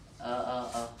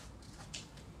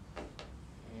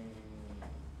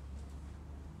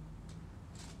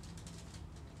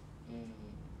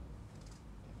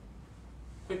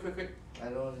 Quick. I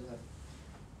don't know this one.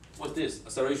 What's this?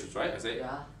 Acceleration, right? I say.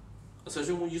 Yeah.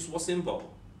 Acceleration will use what symbol?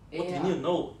 What do you Yeah. need to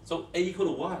know? So A equal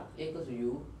to what? A equals to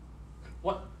U.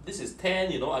 What? This is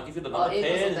 10, I give you the Oh, number A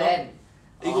 10, equals to 10.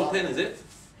 A equal Oh. to 10, is it?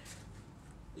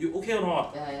 You okay or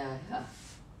not? Yeah.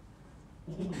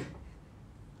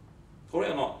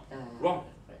 Correct or not? Yeah. Wrong.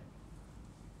 Right.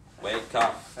 Wake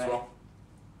up. It's Right. wrong.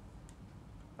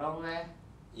 Wrong, eh?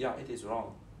 Yeah, it is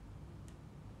wrong.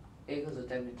 A equals to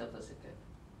 10 meters per second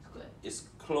square. It's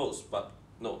close, but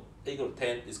no. A equal to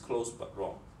 10 is close but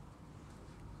wrong.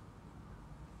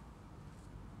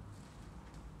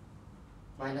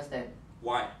 Minus 10.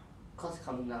 Why? Cause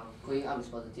coming down. Going up is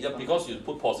positive. Yeah, because you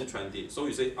put positive 20, so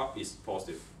you say up is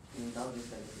positive. Down is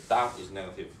negative. Down is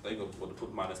negative. Then you got to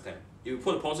put minus 10. If you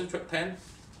put a positive 10,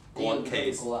 go on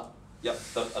case. Go up. Yep,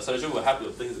 the acceleration will help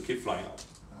your things to keep flying up.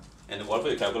 And whatever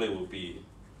you calculate will be,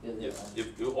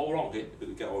 if you're all wrong, okay,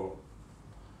 you get all wrong.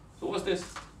 So what's this?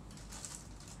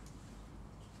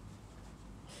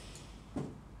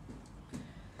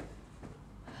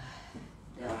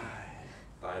 Yeah.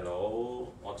 大佬，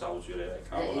我就住你嚟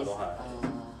靠啦 That is 都係。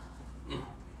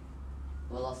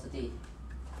velocity.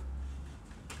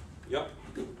 Yep.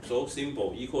 So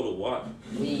simple equal to what?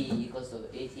 V equals to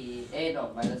 80.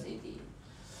 No, minus 80.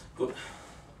 Good.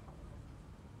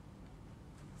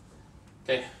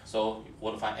 Okay, so you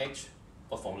want to find h?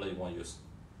 What formula you want to use?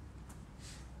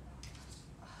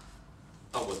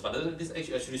 Oh, but this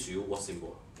h actually should use what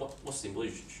symbol? What symbol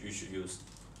you should use?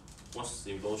 What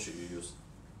symbol should you use?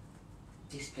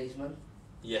 Displacement.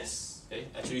 Yes. Okay.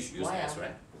 Actually, you should use Why, s,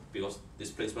 right? Because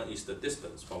displacement is the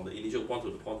distance from the initial point to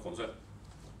the point concerned.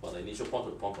 From the initial point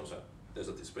to the point concerned, there's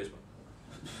a displacement.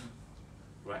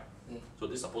 Right. Okay. So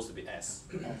this is supposed to be s.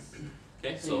 S.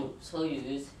 Okay. So you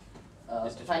use to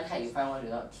find height, you find one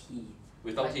without t.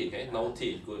 Without t, okay? No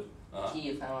t, good. T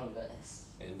you find one without s.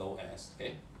 Okay, no s,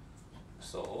 okay?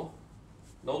 So,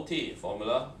 no t,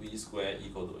 formula v squared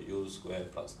equal to u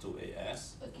squared plus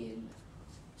 2as. Again.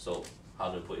 So, how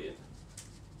do you put it?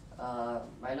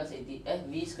 Minus 80.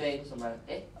 V squared equals to minus.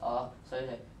 Sorry.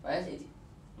 Minus 80.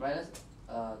 Minus.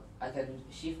 I can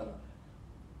shift or not?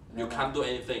 You can't do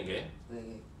anything, okay?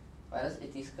 Okay. Minus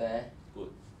 80 squared. Good.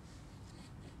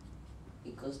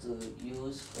 Equals to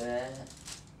u squared.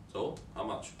 So, how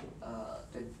much?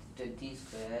 20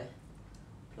 squared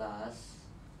plus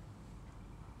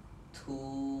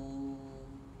 2.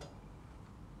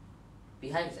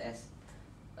 Behind is s.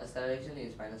 Acceleration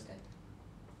is minus 10.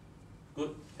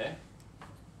 Good, okay?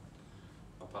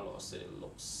 我翻落4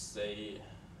 6 4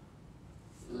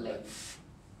 0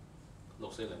 6 4 0嘅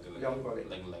陰過嚟0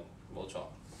 0冇錯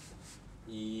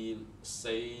2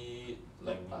 4 0 0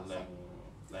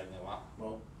 0係嘛？冇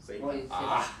死我意思啊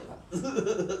對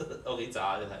吧都幾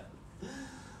渣真係。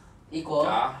 ？Equal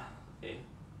假誒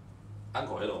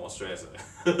uncle 喺度我 stress 啊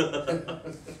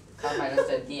加 minus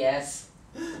 20s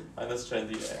minus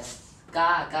 20s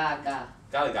加加嚟減啊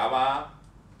減加啊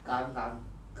減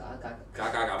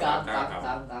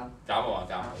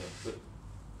good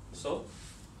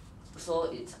so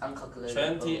it's uncalculable.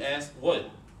 20s what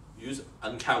use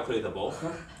uncalculatable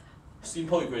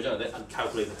simple equation and then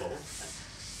uncalculatable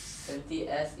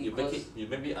 20s you make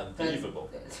equals it unbelievable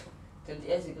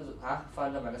 20s equals to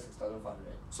 400 minus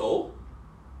 6,400. so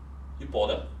you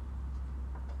bother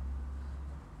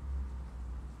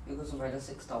Equals to minus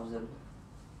 6,000.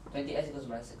 20s equals to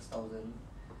minus 6,000.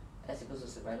 S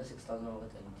equals to minus 6,000 over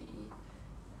 20.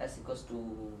 S equals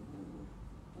to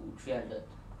 300.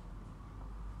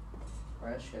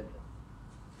 Minus 300.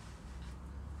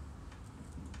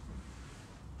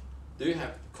 do you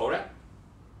have correct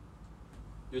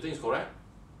you think it's correct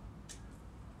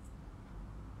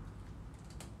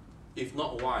if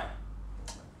not why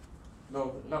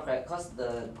No, not correct. Cause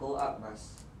the go up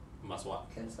must what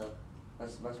cancel.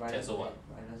 Must minus. Cancel what?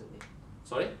 Minus away.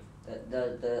 sorry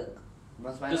The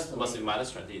must minus. this must be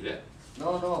minus 20 is it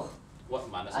No. what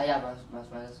minus Yeah,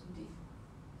 must minus 20.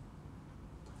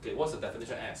 okay what's the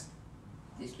definition as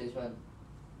Displacement.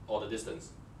 or the distance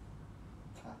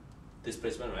Ah.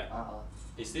 displacement right Uh.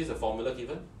 is this a formula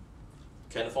given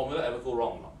can the formula ever go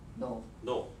wrong No.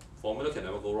 no formula can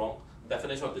never go wrong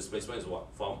definition of displacement is what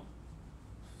from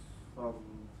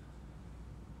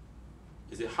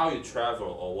is it how you travel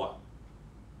or what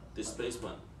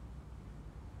displacement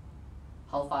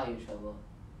How far you travel.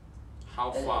 how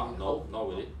far no how- not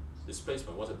really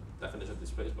displacement what's the definition of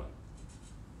displacement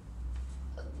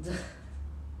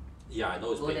yeah I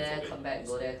know it's Go painful, there, okay? come back.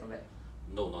 Go there, come back.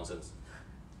 no nonsense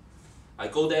I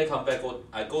go there come back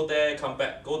I go there come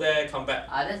back go there come back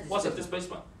That's what's the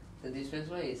displacement. displacement The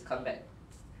displacement is come back.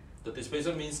 the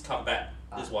displacement means come back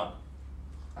this one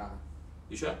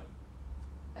you sure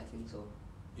I think so.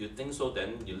 you think so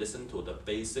then you listen to the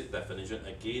basic definition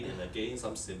again and again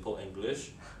some simple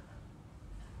English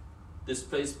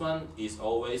displacement is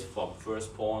always from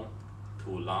first point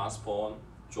to last point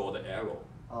draw the arrow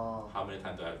Oh. how many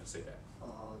times do I have to say that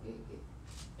Okay.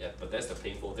 yeah but that's the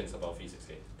painful things about physics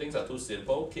okay? Things are too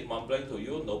simple keep mumbling to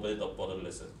you nobody don't bother to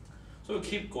listen so you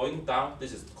keep going down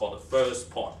this is called the first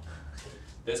point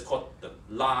that's called the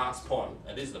last point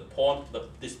and this is the point the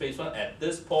displacement at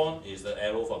this point is the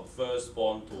arrow from first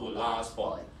point to last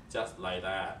point just like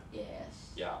that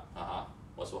Yes. yeah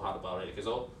what's so hard about it okay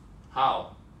so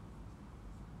how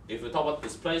if we talk about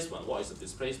displacement what is the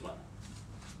displacement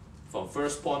from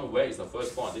first point where is the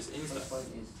first point this instant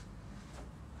First point is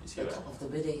Is The here, right? top of the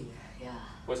building. Yeah.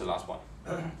 Where's the last one?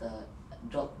 The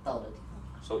drop 到的地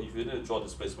方。 So if you need to draw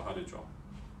displacement, how do you draw?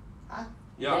 Huh?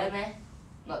 Yeah. There meh?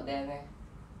 Not there meh?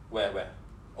 Where?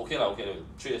 Okay lah, okay.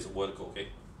 3 is vertical, okay?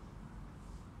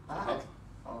 Huh?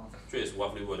 Oh. 3 is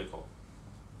roughly vertical.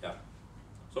 Yeah.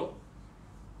 So,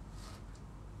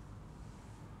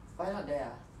 Why not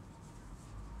there?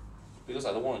 because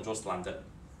I don't want to draw slanted.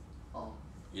 Oh.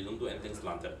 You don't do anything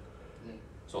slanted. Okay.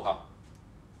 So how?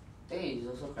 Then it's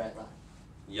also correct lah.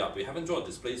 Yeah, we haven't drawn a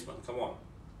displacement. Come on.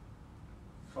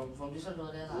 From this one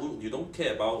to there lah. You don't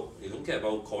care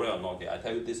about correct or not. Okay, I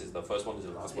tell you this is the first one, this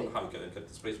is the last one. Okay. How you get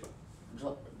displacement?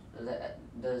 Drop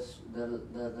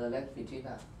the length between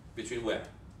lah. Between where?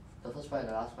 The first point and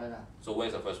the last point lah. So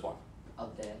where's the first one?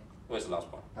 Up there. Where's the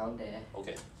last one? Down there.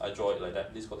 Okay, I draw it like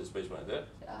that. This is called displacement, is it?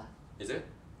 Yeah. Is it?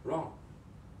 Wrong.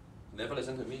 Never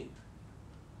listen to me.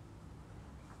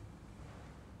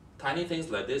 Tiny things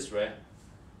like this, right,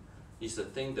 is the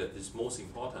thing that is most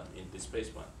important in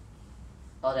displacement.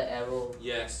 Oh, the arrow.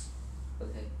 Yes.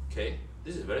 Okay. Okay.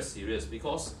 This is very serious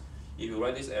because if you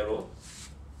write this arrow,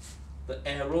 the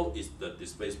arrow is the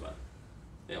displacement.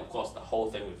 Then of course the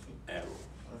whole thing with arrow.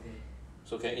 Okay.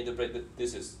 So can you interpret that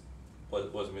this is what's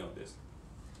the meaning of this?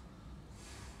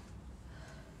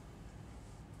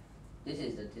 This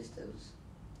is the distance.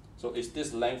 So is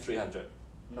this length 300?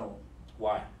 No.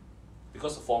 Why?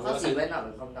 Because the formula Because it says, went up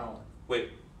and come down. wait,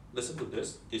 listen to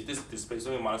this. Is this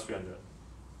displacement minus 300?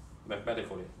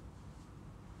 Mathematically.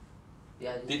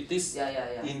 Yeah. This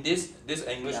Yeah. in this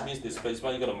English Yeah. means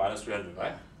displacement you got a minus 300,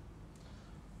 right?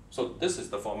 So this is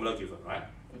the formula given, right?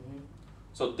 Mm-hmm.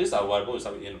 So this our variable is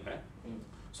subbing in, right? Mm.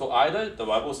 So either the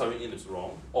variable subbing in is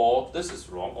wrong, or this is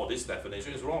wrong, or this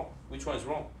definition is wrong. Which one is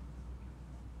wrong?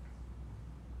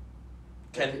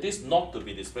 Can this not to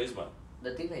be displacement?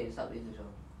 The thing that you sub in is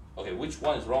wrong. Okay, which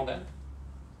one is wrong then?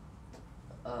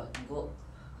 Go.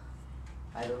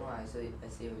 I don't know. I say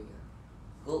over here.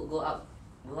 Go up.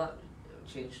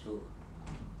 Change to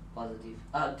positive.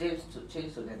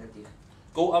 Change to negative.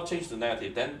 Go up, change to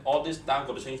negative. Then all this down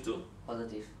got to change to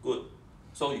Positive. good.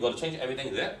 So you got to change everything,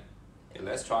 is it? Okay,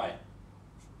 let's try.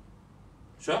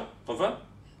 Sure? Confirm?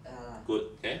 Good.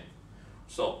 Okay.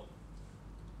 So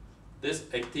this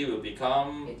 80 will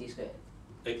become 80 square.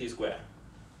 80 square.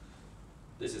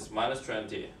 This is minus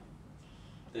 20.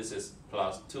 This is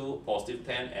plus 2, positive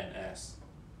 10, and s.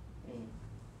 Mm.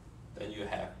 Then you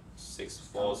have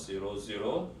 6400.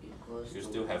 Equals You to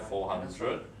still have minus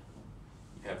 400.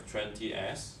 You have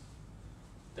 20s.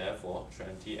 Therefore,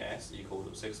 20s equal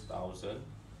to 6,000.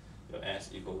 Your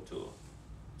s equal to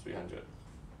 300.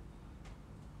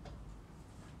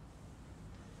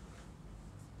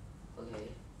 Okay.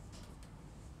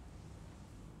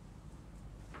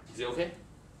 Is it okay?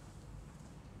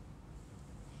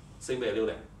 升俾你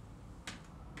了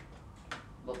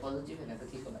But positive and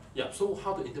negative or not? Yeah, so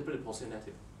how to interpret the positive and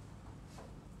negative?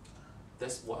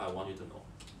 That's what I want you to know.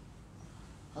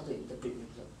 How to interpret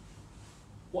result?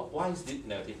 Why is it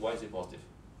negative? Why is it positive?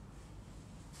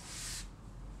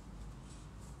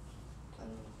 I don't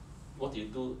know. What do you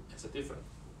do as a difference?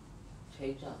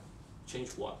 Change Change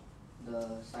what?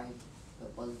 the sign, the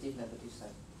positive negative sign.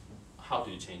 How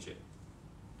do you change it?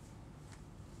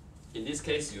 In this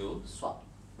case, you Swap.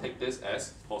 take this as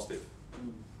positive.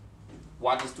 Mm.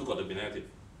 Why these two got to be negative?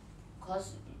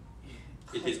 Cause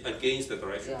It is against the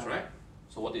directions, Yeah. right?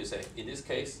 So what do you say? In this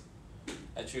case,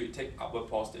 actually you take upward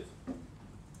positive.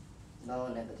 now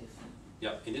negative.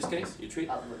 Yeah, in this case, you treat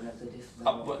Upward negative.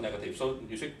 now upward negative. So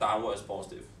you treat downward as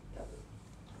positive. Yeah.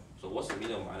 So what's the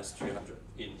meaning of minus 300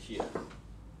 in here?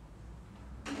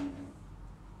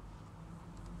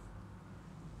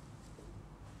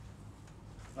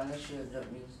 Minus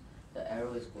 300 means the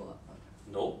arrow is go up.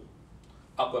 No.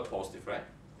 Upward positive, right?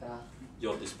 Yeah.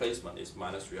 Your displacement is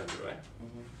minus 300, right?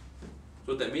 Mm-hmm.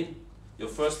 So that means your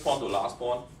first point to last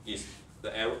point is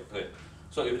the arrow. Okay.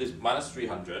 So if it is minus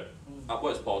 300,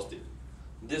 upward is positive.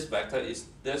 This vector is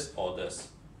this or this.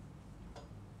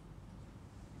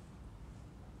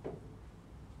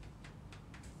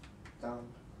 Down.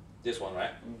 This one,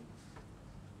 right? Mm.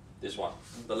 This one.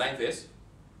 The length is?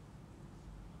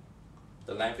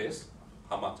 The length is?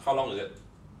 How much? How long is it?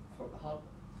 For how?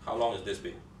 How long is this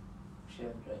be?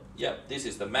 300. Yep, this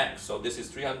is the max, so this is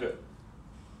 300. Mm.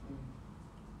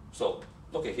 So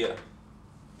look at here.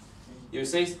 You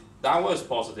say downward is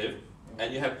positive,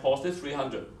 and you have positive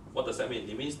 300. What does that mean?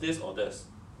 It means this or this.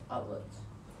 Upwards.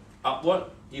 Upward,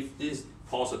 if this is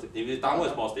positive, if it's downward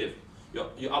is positive, your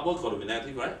upward got to be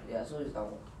negative, right? Yeah, so it's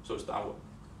downward. So it's downward.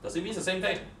 Does it mean the same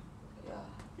thing? Yeah.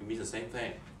 It means the same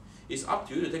thing. It's up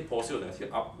to you to take positive or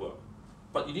negative upward.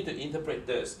 But you need to interpret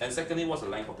this. And secondly, what's the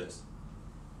length of this?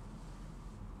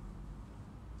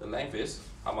 The length is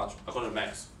how much? According to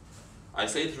max. I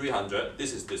say 300,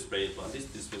 this is displacement, this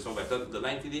displacement vector, the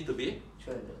length need to be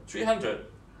 300. 300.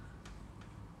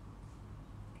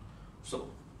 So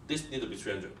this need to be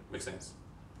 300, makes sense.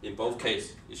 In both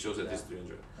cases, it shows that this is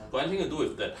 300. Got anything to do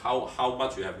with that, how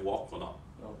much you have walked or not?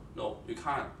 No. No, you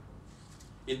can't.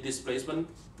 In displacement,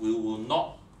 we will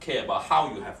not care about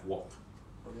how you have walked.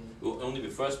 Okay. It will only be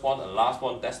first point and last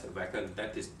point, that's the vector, and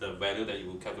that is the value that you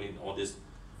will calculate in all these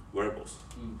variables.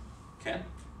 Can?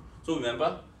 So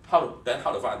remember, how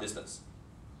to find a distance?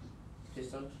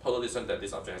 Distance? Total distance that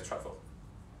this object has traveled.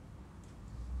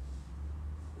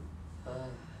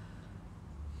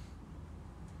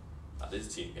 This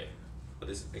is team, okay? But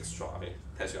this is extra, okay?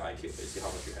 Test your IQ, okay? See how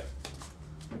much you have.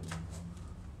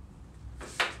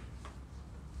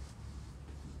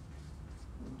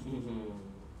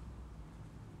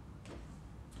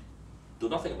 Do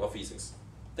not think about physics.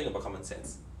 Think about common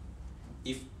sense.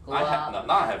 If I have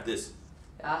now I have this.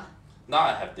 Yeah. Now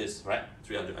I have this, right?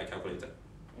 300 I calculated.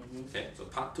 Okay, so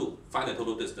part 2, find the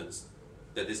total distance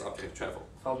that this object traveled.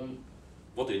 From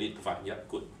What do you need to find? Yeah,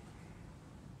 good.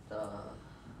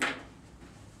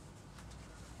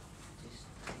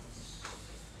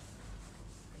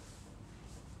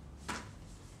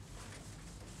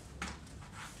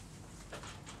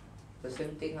 The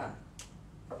same thing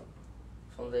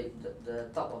from the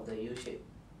top of the U shape.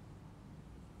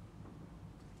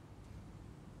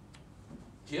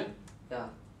 Here? Yeah.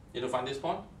 You need to find this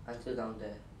point? Until down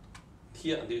there.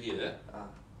 Here until here, yeah? Ah.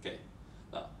 Okay.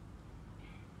 Now,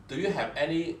 do you have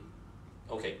any?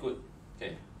 Okay, good.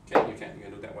 Okay, you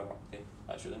can do that one. Okay,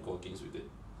 I shouldn't go against with it.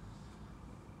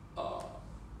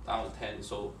 Down to 10.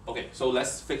 So okay, so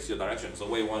let's fix your direction. So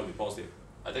where you want to be positive.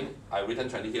 I think I written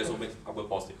 20 here, so make upward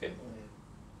positive. Okay.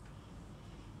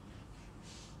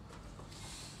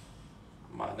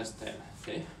 Minus 10.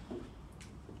 Okay.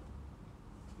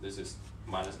 This is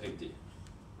minus 80.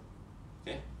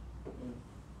 Okay.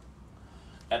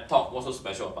 At top, what's so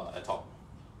special about at top?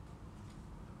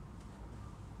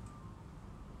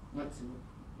 Maximum.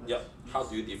 Yep. How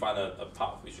do you define a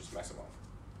path which is maximum?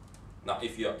 Now,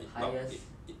 if you're highest.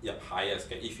 Highest.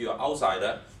 Okay. If you're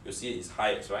outsider, you see it's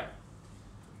highest, right?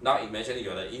 Now imagine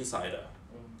you're the insider.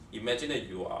 Imagine that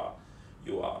you are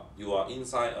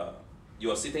inside you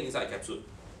are sitting inside a capsule.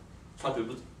 Some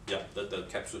people, the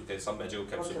capsule, okay, some magical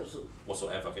capsule,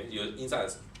 whatsoever. Okay, you're inside.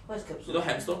 What is capsule? You know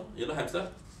hamster? You know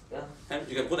hamster? Yeah.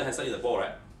 You can put the hamster in the ball,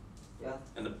 right? Yeah.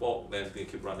 And the ball then you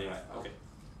keep running, right? Okay.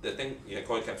 The thing you can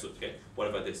call it capsule, okay?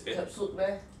 Whatever it is, okay? Capsule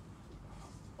where?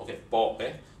 Okay, ball,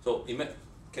 okay? So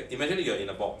imagine you're in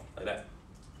a ball like that.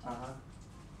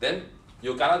 Then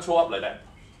you're gonna throw up like that.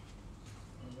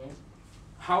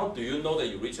 How do you know that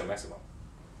you reach a maximum?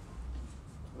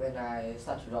 When I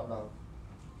start to drop down.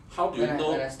 How do you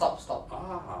know? When I stop.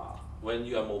 When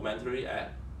you are momentarily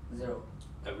at 0.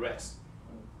 At rest.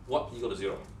 What equal to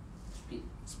 0? Speed.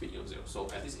 Speed equal to 0. So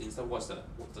at this instant, what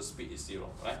the speed is 0,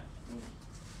 right?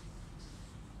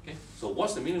 Okay. So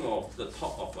what's the meaning of the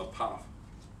top of a path?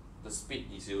 The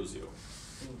speed is 0, 0.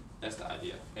 That's the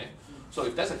idea. Okay. So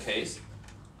if that's the case,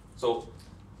 so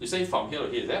you say from here to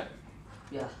here, is that?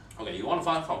 Yeah. Okay. You want to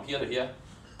find from here to here,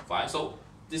 fine. So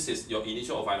this is your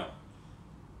initial or final?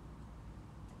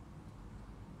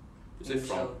 You say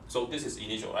from. So this is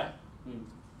initial, right?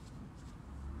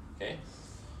 Okay.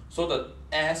 So the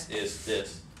S is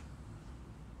this,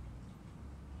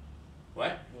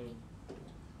 right?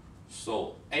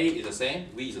 So A is the same,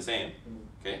 V is the same.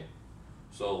 Okay.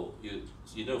 So you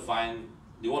need to find.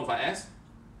 Do you want to find S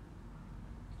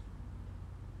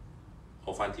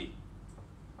or find T?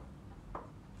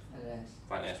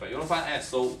 Find S, right? You want to find S.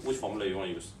 So which formula you want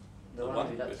to use? The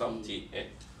one without T. Okay.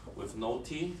 With no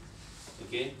T,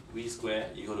 okay, V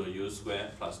square equal to U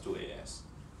square plus 2AS.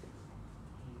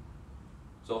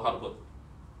 So how to put?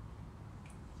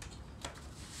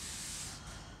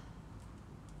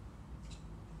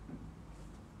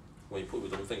 When you put, we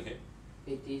don't think, okay?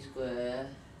 80 square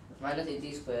minus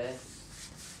 80 square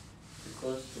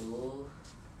equals to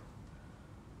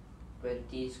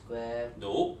 20 square.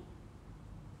 No.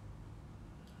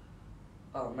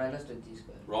 Oh, minus 20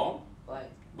 square. Wrong. Why?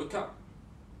 Wake up.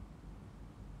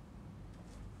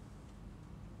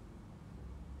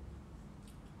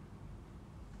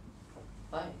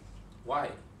 Why?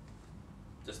 Why?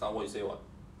 Just now what you say what?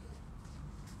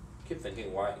 Keep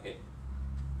thinking why, okay?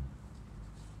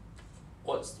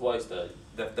 What is the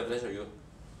definition of U?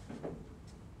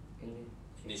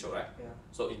 Initial, right? Yeah.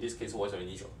 So in this case, what's your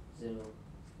initial? 0.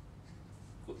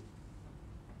 Good.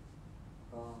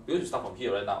 Oh. Because you start from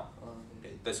here right now.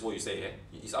 Okay. That's what you say, okay?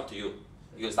 It's up to you.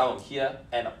 You can start from here,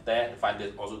 end up there, find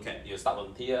this also can. You start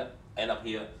from here, end up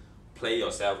here, play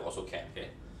yourself also can. Okay.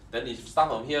 Then if you start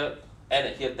from here, end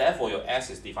at here, therefore your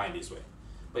S is defined this way.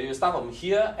 But if you start from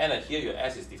here, end at here, your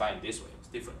S is defined this way. It's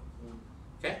different.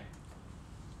 Okay.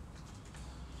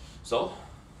 So,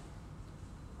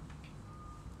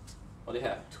 what do you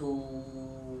have? 2AS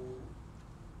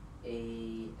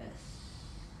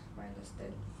minus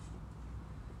 10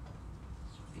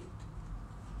 speed.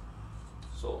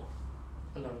 So,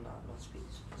 No, not speed,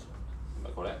 it's this one. am I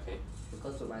correct? Okay.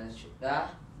 Equals to minus 3.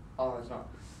 Ah? Oh, it's not.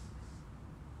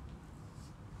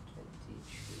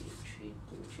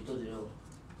 320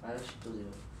 minus 320.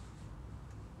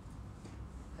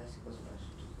 S equals to minus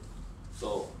 320.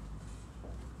 So,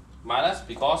 minus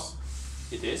because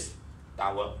it is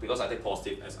downward, because I take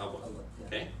positive as upward. Upward, yeah.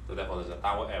 Okay, so therefore there's a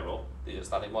downward arrow. This is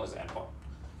starting point, this is end point.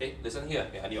 Okay, listen here.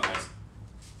 Okay, I need your eyes.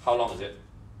 How long is it?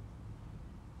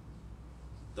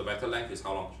 The vector length is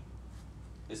how long?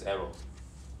 This arrow.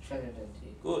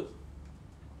 320. Good.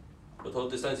 The total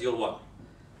distance is equal to what?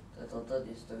 The total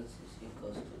distance is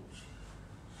equals to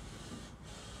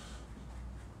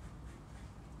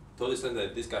Total distance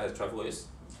that this guy has traveled is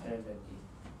 320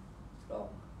 long.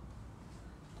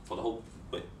 for the whole.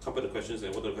 Wait, come back to the questions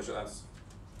and what did the question ask?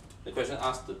 The question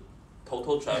asked the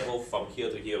total travel from here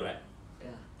to here, right? Yeah.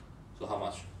 So how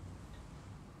much?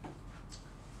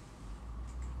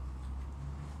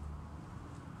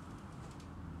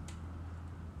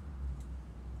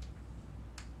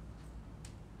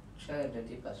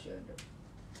 plus 300.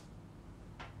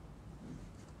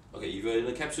 Okay, if you're in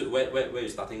the capsule, where you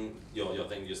starting your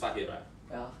thing? You start here, right?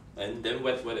 Yeah. And then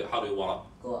how do you walk up?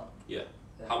 Go up. Yeah.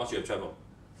 Yeah. How much you have traveled?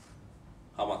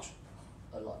 How much?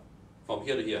 A lot. From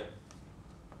here to here.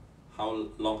 How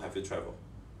long have you traveled?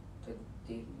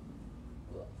 20.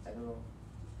 Well, I don't know.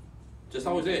 Just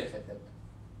how is it? Second.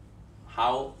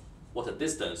 What's the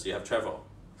distance you have traveled?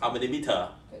 How many meter?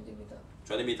 20 meter.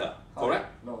 20 meter. How?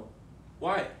 Correct? No.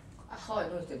 Why? How I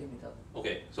know it's 20 meter?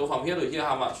 Okay, so from here to here,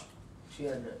 how much?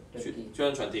 320.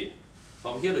 320.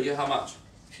 From here to here, how much?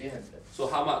 300. So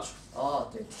how much? Oh,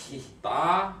 20.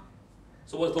 Da.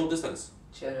 So what's the total distance?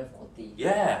 340.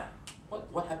 Yeah.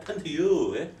 What happened to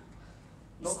you? Eh?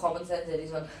 No common sense in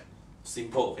this one.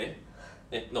 Simple, okay?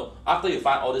 Eh, no, after you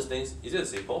find all these things, is it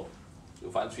simple? You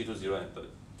find 320 and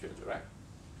 300, right?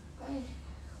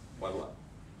 Why what?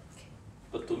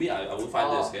 But to me, I would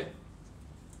find this, okay?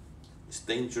 It's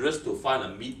dangerous to find a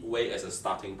midway as a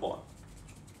starting point.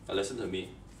 Now listen to me.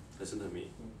 Listen to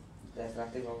me. There's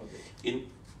nothing wrong with it.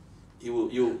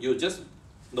 You just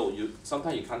no,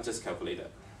 sometimes you can't just calculate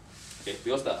that. Okay,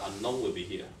 because the unknown will be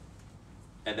here.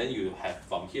 And then you have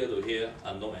from here to here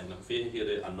unknown and here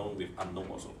to unknown with unknown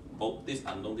also. Both this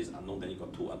unknown, then you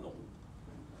got two unknown.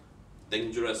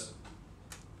 Dangerous.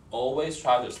 Always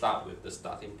try to start with the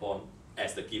starting point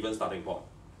as the given starting point.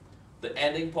 The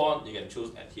ending point you can choose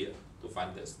at here to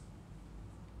find this.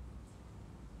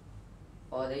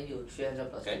 Or then you 300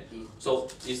 plus Okay. 50. So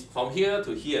it's from here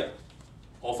to here,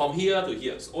 or from here to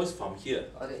here. It's always from here.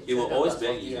 Okay, It will 300 always plus be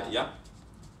 40, easier. yeah. Yeah.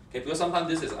 Okay, because sometimes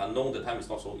this is unknown. The time is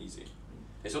not so easy.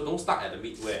 Okay, so don't start at the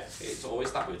midway. Okay, so always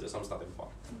start with some starting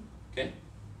point. Okay.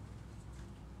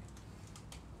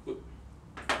 Good.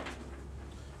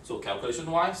 So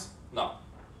calculation wise, now.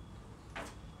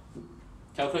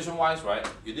 Calculation wise, right?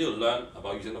 You need to learn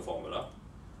about using the formula.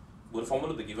 Will the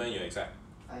formula be given in your exam?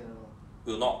 I don't know.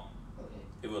 Will not. Okay.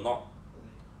 It will not. Okay.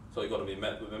 So you got to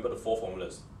remember the four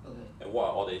formulas Okay. and what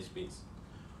are all these means.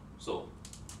 So,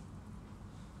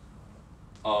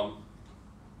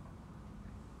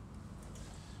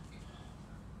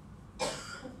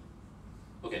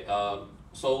 okay.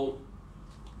 So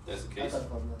that's the I case. got the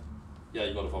formula. Yeah,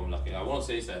 you got the formula. Okay. I want to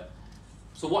say is that.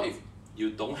 So what if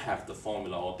you don't have the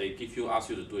formula, or they ask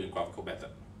you to do it in graphical method?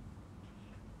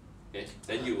 Okay.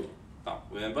 Then you now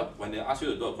remember when they ask you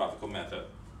to do a graphical method,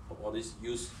 all this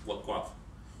use what graph?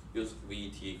 Use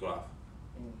VT graph.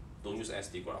 Don't use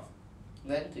SD graph.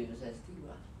 When to use SD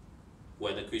graph?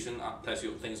 When the question tells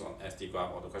you things on SD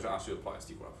graph, or the question asks you to plot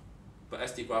SD graph. But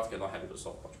SD graph cannot help you to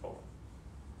solve much problem.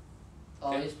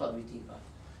 Or Okay. use plot VT graph.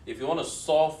 If you want to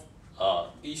solve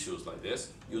issues like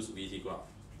this, use VT graph.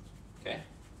 Okay.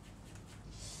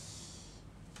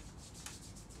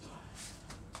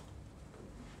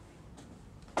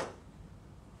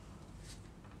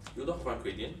 You don't have a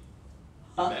gradient?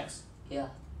 Huh? Max? Yeah.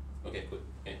 Okay, good.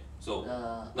 Okay. So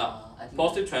I now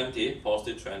think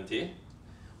positive 20.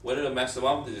 Whether the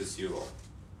maximum this is 0.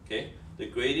 Okay? The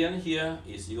gradient here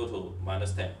is equal to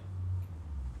minus 10.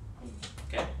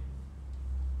 Okay?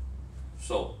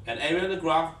 So an area in the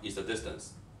graph is the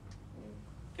distance.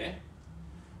 Okay?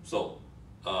 So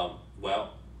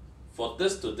well, for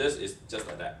this to this is just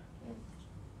like that.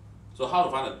 So how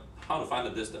how to find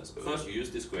the distance? First, you use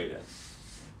this gradient.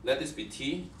 Let this be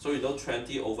t. So you know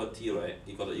 20 over t, right?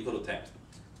 Equal to 10.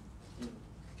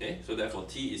 Okay. So therefore,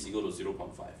 t is equal to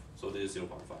 0.5. So this is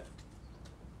 0.5.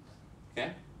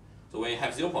 Okay. So when you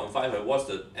have 0.5, right, what's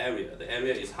the area? The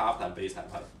area is half times base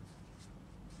times height.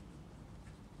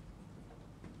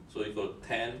 So equal to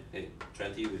 10, okay,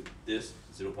 20 with this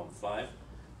 0.5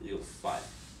 equal to 5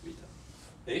 meter.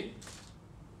 Okay?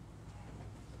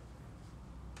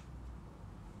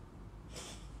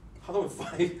 How come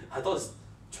 5? I thought it's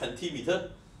 20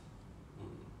 meter.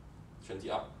 20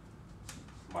 up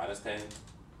minus 10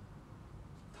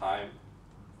 time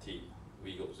t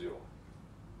v equals 0.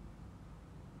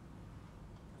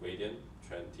 Gradient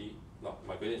 20. No,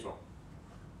 my gradient is wrong.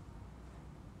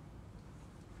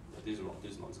 This is wrong,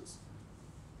 this is nonsense.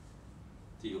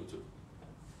 T equal to 2.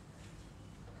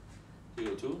 T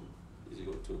equal to 2 is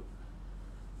equal to 2.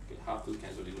 Okay, half 2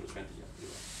 cancel equal to 20. Yeah,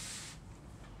 0.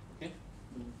 Okay?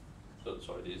 So,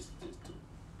 sorry, this is 2.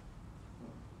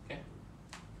 Okay?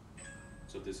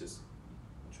 So this is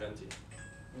 20.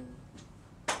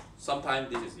 Sometimes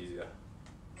this is easier.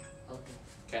 Okay.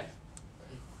 Okay?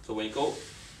 So when you go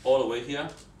all the way here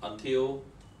until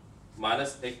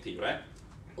minus 80, right?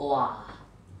 Wow.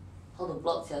 How the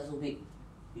plot here so big?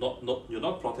 No, you're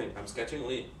not plotting. I'm sketching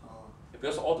only. Oh.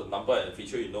 Because all the number and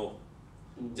feature you know,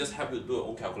 just help you to do your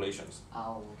own calculations.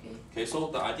 Oh, okay. Okay, so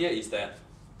the idea is that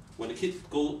when the kid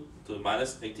go to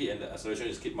minus 80 and the acceleration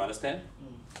is keep minus 10,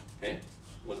 okay,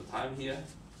 with the time here,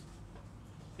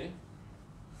 okay,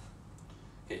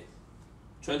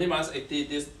 20 minus 80,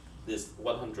 this is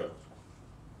 100,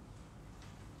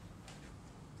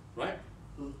 right?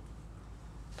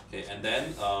 Okay, and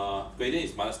then gradient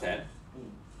is minus 10,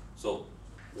 so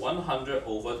 100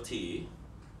 over t,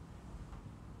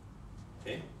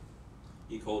 okay,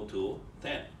 equal to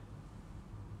 10.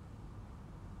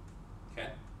 Okay,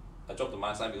 I dropped the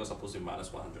minus sign because it's supposed to be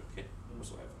minus 100. Okay,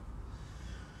 whatsoever.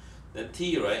 Then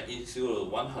t, right, is equal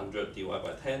to 100 divided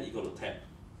by 10 equal to 10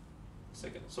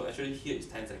 seconds. So actually here is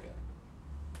 10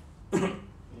 seconds.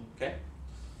 Okay,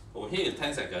 over here is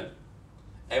 10 seconds.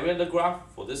 Area under graph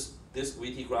for this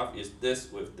VT graph is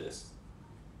this with this.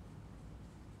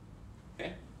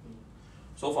 Okay,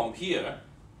 so from here,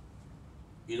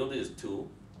 you know this is 2,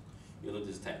 you know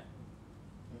this is 10.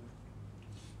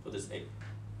 So this is 8.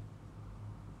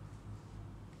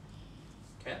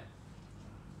 Okay,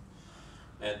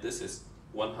 and this is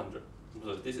 100.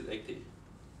 So this is 80.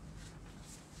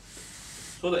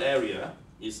 So the area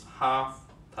is half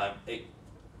times 8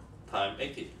 times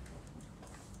 80.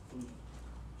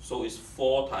 So it's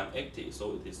 4 times 80.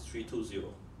 So it is 320.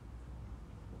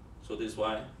 So this is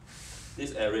why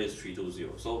this area is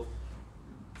 320. So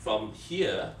from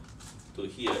here to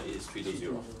here is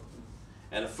 320.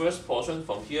 And the first portion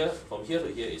from here to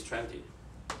here is 20.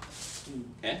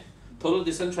 Okay? Total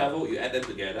distance travel, you add them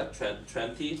together,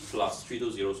 20 plus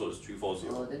 320, so it's 340.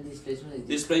 Oh, then displacement is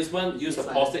Displacement, use the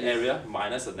positive area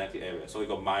minus the negative area. So you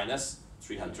got minus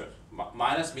 300.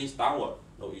 Minus means downward,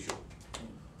 no issue.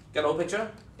 Get the whole picture?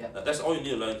 Yeah. That's all you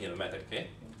need to learn in kinematic, okay?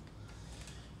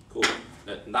 Cool.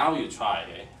 Now you try,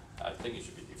 okay? I think it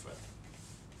should be different.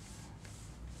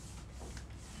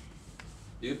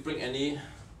 Do you bring any?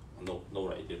 No,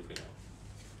 right? You didn't bring it.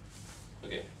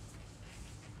 Okay.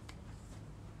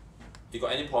 You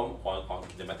got any problem on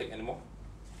kinematic anymore?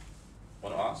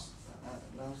 Want to ask?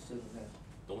 now still don't have.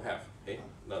 Don't have. Okay.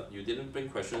 Now you didn't bring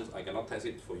questions. I cannot test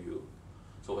it for you.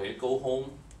 So okay, go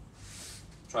home.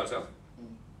 Try yourself.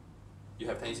 You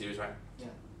have 10 series, right? Yeah.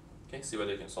 Okay. See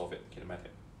whether you can solve it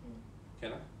kinematic.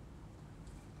 Can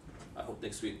I? I hope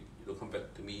next week you'll come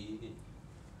back to me.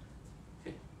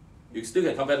 Okay. You still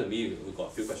can come back to me. We got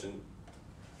a few questions.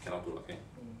 Cannot do, okay?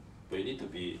 But you need to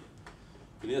be.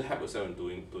 You need to help yourself in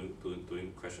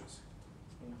doing questions.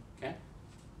 Okay?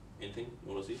 Anything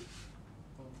you want to see?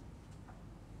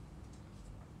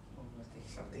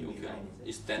 Something You okay? behind, is it?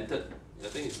 It's dented. I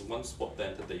think it's one spot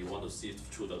dented that you want to see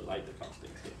through the light, that kind of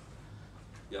thing. Okay.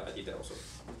 Yeah, I did that also.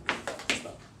 It's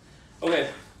done. Okay.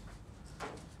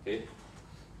 Okay.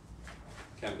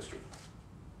 Chemistry.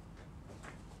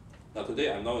 Now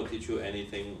today I'm not going to teach you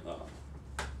anything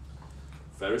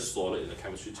very solid in the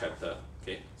chemistry chapter.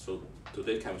 Okay, so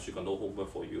today chemistry got no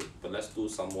homework for you, but let's do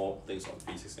some more things on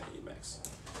physics and Emacs.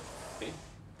 Okay,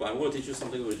 but I'm going to teach you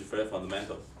something which is very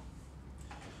fundamental.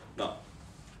 Now,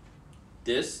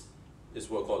 this is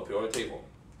what called periodic table.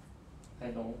 I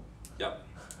know. Yep.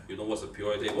 You know what's a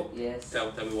periodic table? Yes.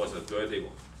 Tell me what's a periodic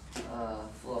table.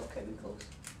 Full of chemicals.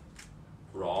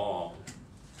 Wrong.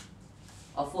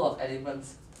 Full of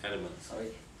elements. Elements.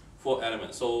 Sorry. 4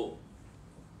 elements. So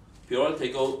periodic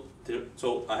table.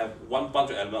 So I have one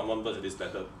bunch of elements, one bunch of this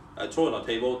letter I throw on a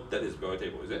table, that is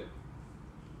periodic table, is it?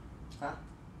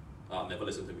 Huh? Never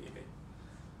listen to me, okay.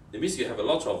 It means you have a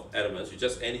lot of elements, you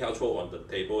just anyhow throw on the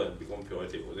table and become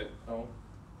periodic table, is it? No.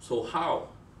 So how?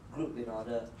 Group in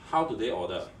order. How do they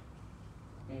order?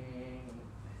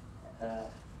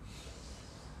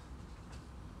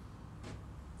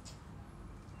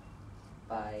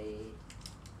 By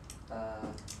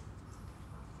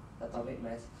atomic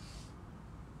mass.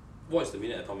 What is the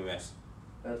meaning of atomic mass?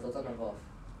 The total number of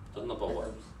Total number of what?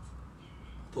 atoms.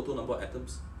 Total number of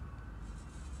atoms?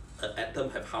 An atom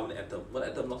have how many atoms? One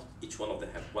atom, not each one of them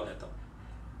have one atom.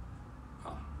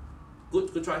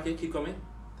 Good try again, keep coming.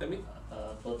 Tell me.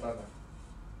 Proton,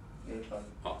 neutron.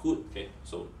 Good. Okay,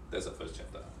 so that's the first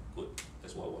chapter. Good.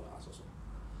 That's what I want to ask also.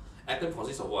 Atom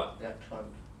consists of what? Electron,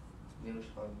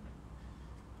 neutron.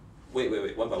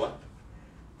 Wait, one by one.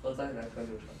 Proton, electron,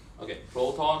 neutron. Okay,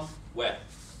 proton, where?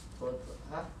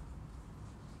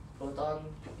 Proton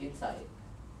inside.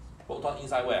 Proton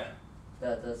inside where?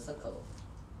 The circle.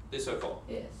 This circle.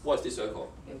 Yes. What is this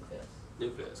circle? Nucleus.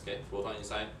 Nucleus, okay. Proton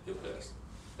inside, nucleus.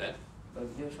 Then? The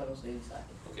neutron also inside.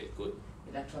 Okay, good.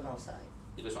 Electron outside.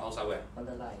 Electron outside where? On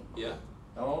the line. Here?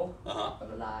 No. Uh-huh. On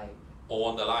the line. Or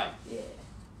on the line? Yeah.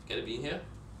 Can it be in here?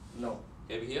 No.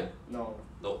 Can it be here? No.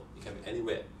 No, it can be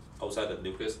anywhere outside the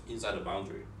nucleus, inside the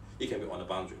boundary. It can be on the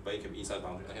boundary, but it can be inside the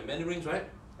boundary. Okay, many rings, right?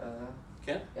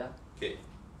 Can? Yeah. Okay.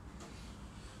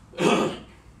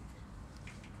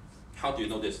 How do you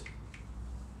know this?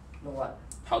 Know what?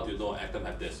 How do you know atom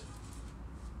have this?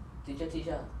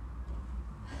 Teacher.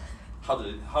 How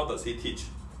does he teach?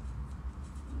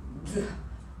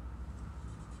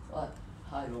 What?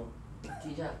 How I know?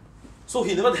 Teacher. So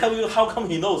he never tell you how come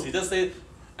he knows. He just say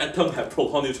atom have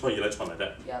proton, neutron, electron like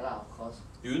that. Yeah lah, of course.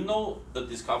 You know the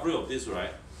discovery of this,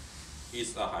 right?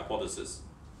 Is a hypothesis.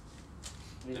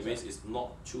 That means it's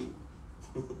not true.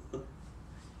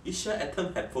 You sure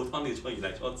atom have proton, neutron,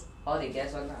 electrons? All they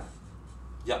guess one lah.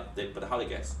 Yeah, but how they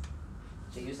guess?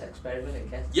 They use experiment and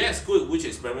guess. Yes, good. Which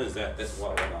experiment is that? That's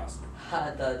what I want to ask.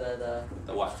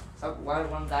 The what?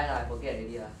 one guy lah, I forget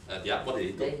already lah. Yeah, what did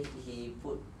he do? Then he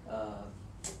put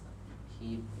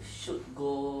he should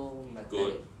go metallic.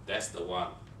 Good. That's the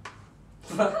one.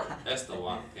 That's the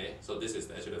one. Okay. So this is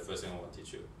actually the first thing I want to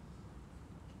teach you.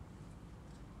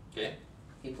 Okay.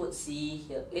 He put C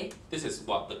here. This is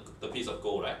what the piece of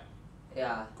gold, right?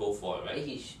 Yeah. Gold foil, right?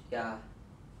 Yeah.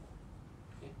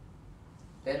 Okay.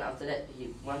 Then after that he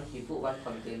put one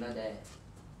container there.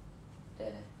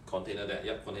 Container there.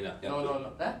 Yep. Container. Yep.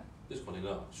 No. This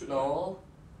container should. No.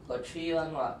 Got three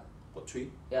one what? Got three.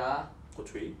 Yeah. Got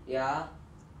three. Yeah.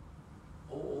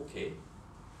 Oh, okay.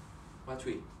 Why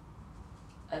three?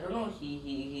 I don't know.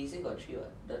 He said got three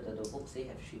what? The book say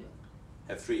have three.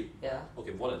 Have three. Yeah.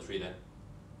 Okay, more than three then.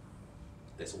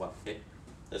 That's one. Okay.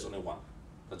 There's only one.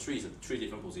 The three is three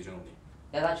different position only.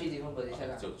 Yeah lah, three different position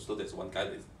lah. So there's one guy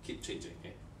that keep changing.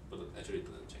 Okay. But actually it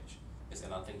doesn't change. There's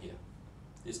another thing here.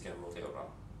 This can rotate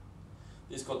around.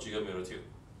 This is called Giga mirror tube.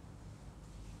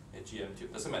 A GM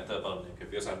tube. Doesn't matter about the name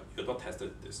because you've not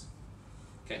tested this.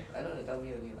 Okay? I know you tell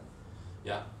me only lah.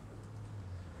 Yeah.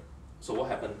 So what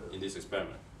happened in this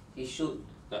experiment? He shoot.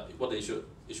 What did he shoot?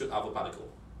 He shoot alpha particle.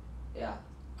 Yeah.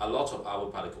 A lot of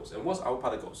alpha particles. And what's alpha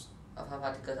particles? Alpha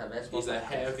particles are very small. It's a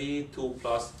heavy 2+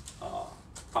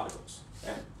 particles.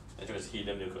 Yeah. Actually it's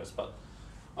helium nucleus. But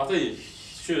after he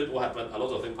shoot, what happened? A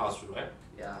lot of things passed through, right?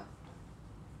 Yeah.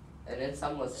 And then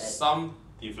some was at. Some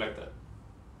deflected.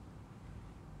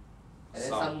 And then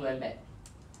some went back.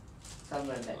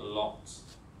 Lots.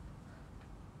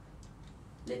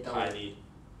 Little. Tiny.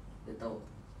 Little.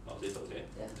 Not little, okay?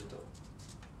 Yeah. Little.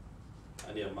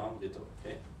 Tiny amount, little,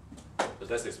 okay? So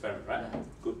that's the experiment, right? Yeah.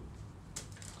 Good.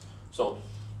 So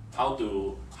how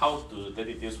do they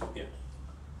deduce from here?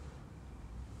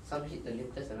 Some hit the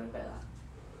nucleus and went back lah.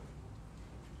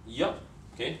 Yup.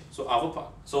 Okay. So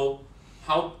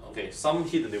some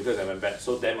hit the nucleus and went back.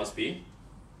 So there must be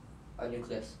A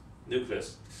nucleus.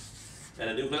 nucleus. And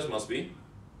the nucleus must be.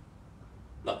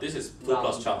 Now this is 2+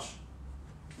 Round. charge.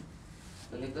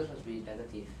 The nucleus must be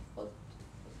negative or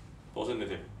Positive.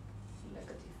 negative.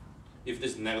 If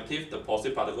this is negative, the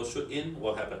positive particle shoot in,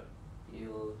 what happened?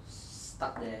 You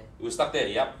stuck there. You will stuck there,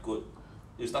 yep, good.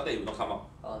 You stuck there, it will not come out.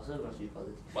 Oh, so it must be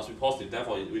positive. Must be positive,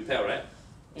 therefore it repel, right?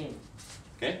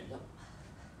 Okay? Yep.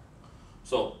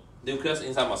 So nucleus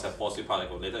inside must have positive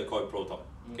particle, later you call it proton.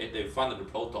 Okay, they find the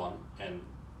proton and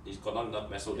it's got not enough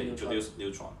mass, so they introduce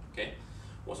neutron, okay?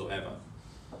 Whatsoever.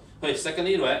 Okay,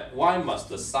 secondly, right, why must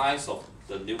the size of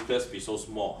the nucleus be so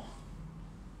small?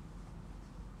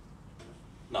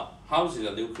 Now, how is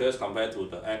the nucleus compared to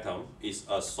the atom? It's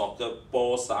a soccer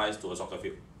ball size to a soccer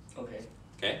field. Okay.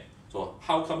 Okay? So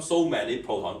how come so many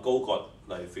protons? Gold got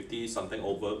like 50 something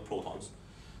over protons,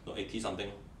 so 80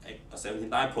 something,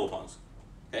 79 protons.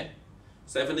 Okay,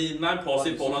 79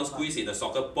 positive protons squeezed in the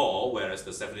soccer ball, whereas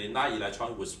the 79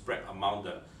 electrons would spread among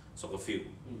the soccer field.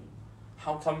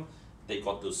 How come they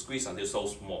got to squeeze until so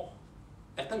small?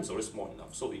 Atom is already small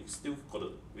enough, so it still got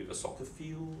to, with a soccer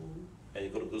field, and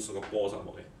you got to do soccer balls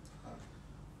okay,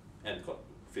 and got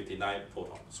 59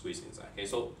 protons squeezed inside. Okay,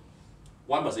 so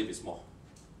why must it be small?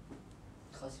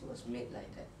 Because it was made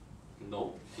like that.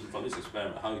 No, from this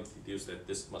experiment, how you deduce that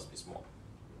this must be small?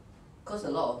 Because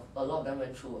a lot of them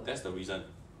went through. That's the reason.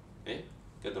 Okay,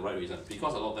 get the right reason.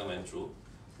 Because a lot of them went through,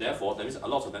 therefore that means a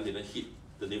lot of them didn't hit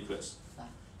the nucleus.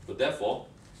 So therefore,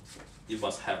 it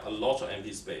must have a lot of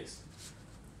empty space.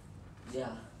 Yeah,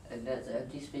 and that the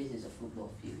empty space is a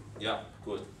football field. Yeah,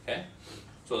 good. Okay.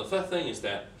 So the third thing is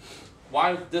that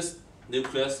why this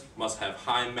nucleus must have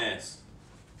high mass.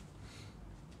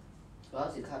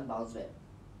 Because it can't bounce back.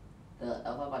 The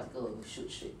alpha particle will shoot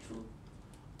straight through.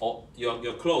 Or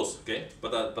you're close, okay?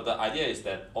 But the idea is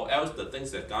that, or else the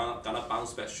things that gonna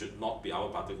bounce back should not be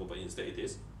alpha particle, but instead it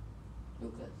is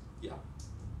nucleus. Yeah.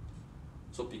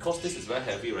 So because this is very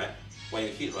heavy, right? When you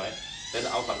hit, right, then the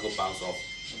alpha particle bounce off.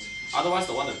 Otherwise,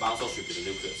 the one that bounce off should be the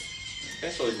nucleus.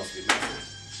 Okay, so it must be massive.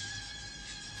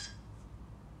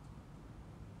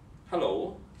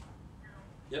 Hello.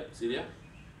 Yep, Celia.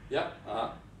 Yeah.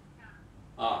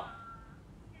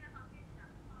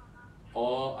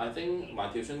 Oh, I think my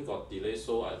tuition got delayed,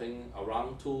 so I think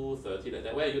around 2:30 like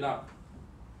that. Where are you now?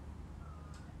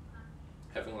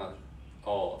 Having lunch.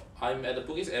 Oh, I'm at the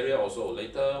Bugis area also.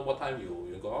 Later, what time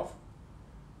you go off?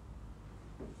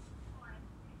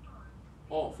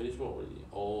 Oh, finish work already.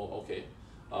 Oh, okay.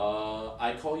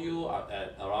 I call you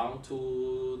at around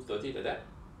 2:30 like that.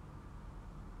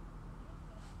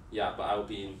 Yeah, but I will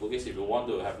be in Bugis. If you want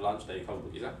to have lunch, then you come to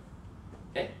Bugis, huh?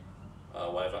 Okay?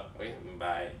 Whatever. Okay,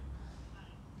 bye.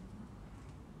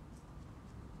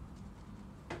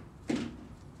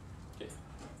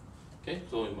 Okay,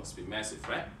 so it must be massive,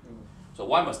 right? So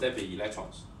why must there be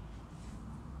electrons?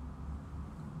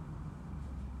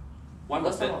 Why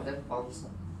must some there? of them bounce.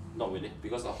 Not really,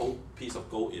 because the whole piece of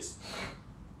gold is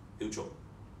neutral,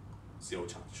 zero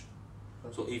charge.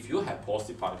 So if you have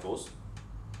positive particles,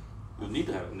 you need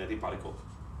to have a negative particle.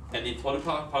 And if positive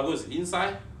particle is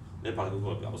inside, then particle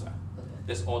will be outside.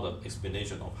 That's all the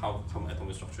explanation of how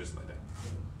atomic structure is like that.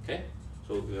 Okay?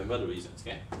 So remember the reasons,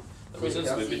 okay? The So reasons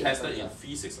will be tested in atoms,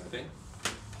 physics, I think.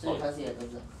 So you can't see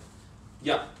atoms.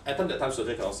 Yeah, atom that time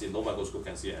surgery cannot see, no microscope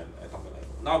can see an atomic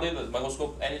level. Nowadays the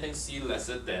microscope, anything see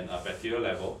lesser than a bacterial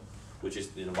level, which is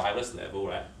the virus level,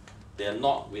 right? They are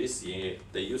not really seeing it,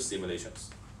 they use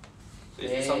simulations.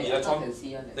 They use some electron,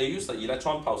 they use the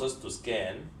electron pulses to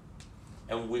scan,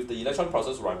 and with the electron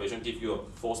pulses vibration give you a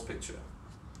false picture.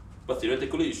 But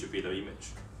theoretically it should be the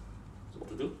image. So what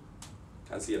to do?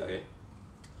 Can't see it, okay?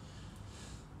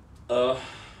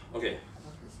 Okay.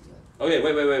 Okay,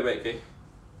 wait, okay.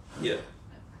 Here.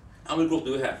 How many groups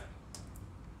do you have?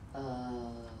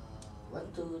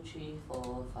 1, 2, 3,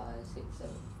 4, 5, 6,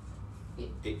 7,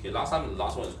 8. Okay, last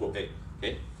one is group 8.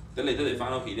 Okay. Then later they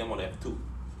find out helium only have 2.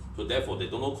 So therefore they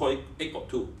don't know call it 8 or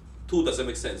 2. 2 doesn't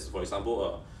make sense. For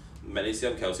example,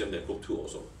 magnesium, calcium, they're group 2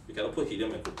 also. You cannot put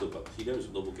helium in group 2, but helium is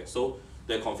noble gas. So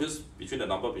they're confused between the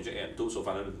number between 8 and 2, so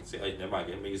finally they say, hey, never mind,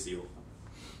 again, make it 0.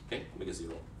 Okay, make it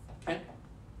 0. Okay?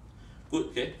 Good,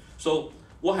 okay. So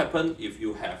what happens if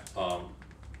you have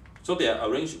so they are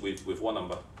arranged with one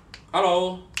number.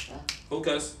 Hello? Yeah?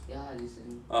 Focus. Yeah,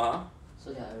 listening.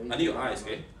 So they are arranged. I need your eyes,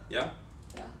 okay? Yeah?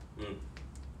 Yeah.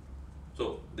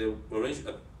 So they arrange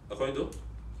according to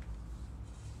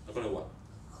what?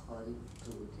 According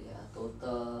to their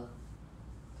total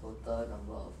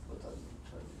number of proton,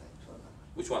 neutron, electron.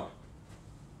 Which one?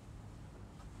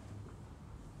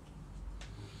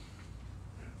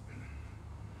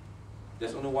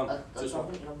 There's only one. Choose one.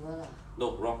 Atomic number lah.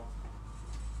 No, wrong.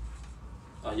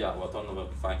 Yeah, proton number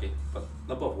 5K. But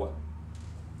number of what?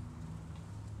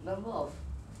 Number of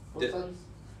protons,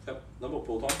 Yep. Number of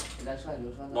proton. electron, and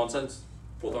neutron. Nonsense.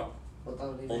 Proton.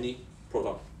 Proton Only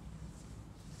proton.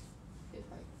 Okay,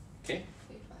 fine. Okay?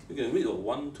 Okay, fine. You can read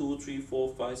 1, 2, 3,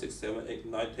 4, 5, 6, 7, 8,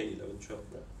 9, 10, 11, 12.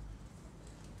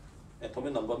 Right?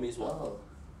 Atomic number means what? Oh.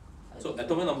 So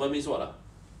atomic number means what?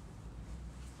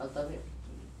 Atomic.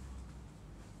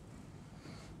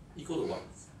 Equal to what?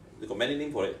 They got many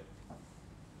names for it.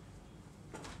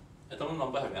 Atomic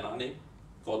number have another name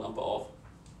called number of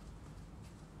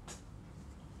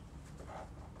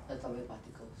Atomic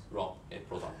particles. wrong. Okay,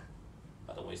 proton.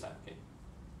 I don't waste time. Okay.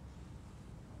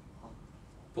 Oh.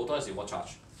 Proton is in what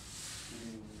charge?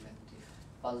 Negative.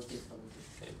 Positive.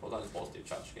 Okay, Proton is positive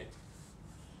charge. Okay.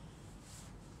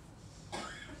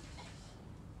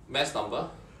 Mass number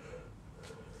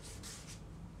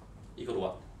equal to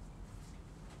what?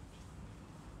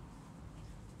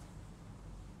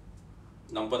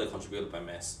 Number that contributed by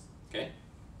mass. Okay.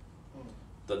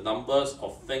 The numbers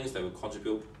of things that will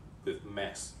contribute with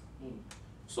mass.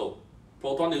 So,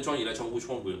 proton, neutron, electron, which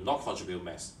one will not contribute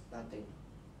mass? Nothing.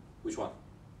 Which one?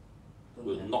 Don't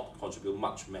Will have. not contribute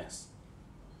much mass.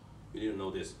 You need to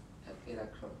know this. Have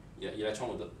electron. Yeah,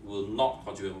 electron will not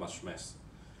contribute much mass.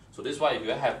 So this is why if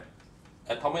you have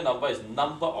atomic number is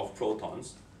number of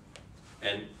protons,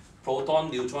 and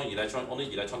proton, neutron, electron,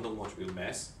 only electron don't contribute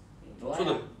mass. Why?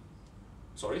 So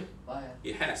sorry? Why?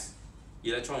 It has.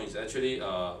 Electron is actually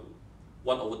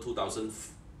 1/2000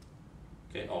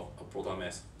 okay, of proton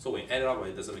mass. So when you add it up,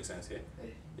 it doesn't make sense here.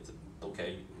 Okay. It's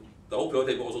okay. The whole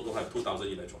periodic table also don't have 2000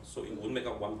 electrons, so it won't make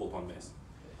up one proton mass.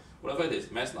 Whatever it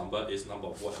is, mass number is number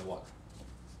of what and what.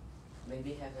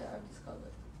 Maybe have it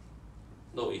undiscovered.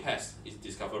 No, it has. It's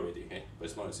discovered already, okay? But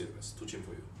it's not in syllabus. Too cheap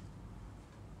for you.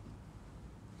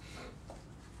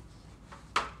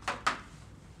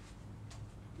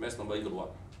 Mass number equal to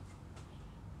what?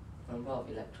 Number of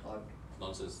electron.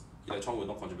 Nonsense. Electron will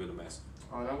not contribute to mass.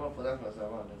 Or number of protons plus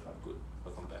number of neutron. Good.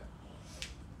 Welcome back.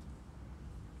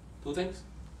 Two things?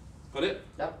 Got it?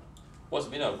 Yep. What's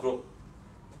the meaning of group?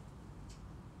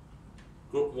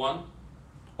 Group 1.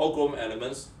 All group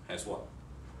elements has what?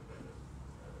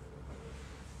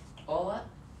 Or what?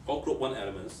 All group 1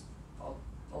 elements, Oh.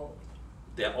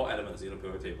 they are all elements in the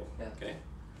periodic table. Yeah. Okay?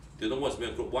 Do you know what's the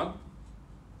meaning of group 1?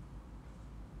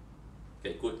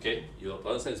 Okay, good. Okay, your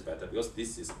understanding is better because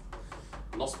this is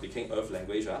not speaking Earth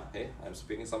language. Okay? I'm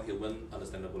speaking some human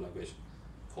understandable language.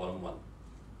 Column 1.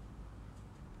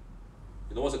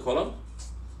 You know what's a column?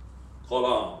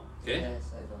 Column. Okay?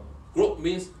 Yes, I know. Group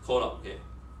means column. Okay?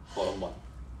 Column 1.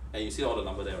 And you see all the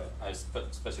number there, right? I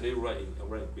especially write in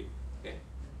Greek. Okay?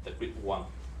 The Greek 1.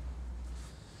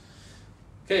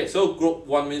 Okay, so group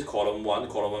 1 means column 1,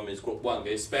 column 1 means group 1.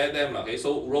 Okay, spare them. Okay,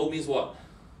 so row means what?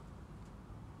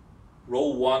 Row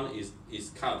 1 is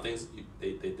kind of things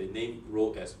they name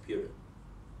row as period.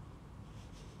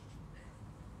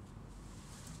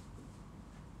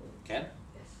 Can?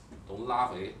 Yes. Don't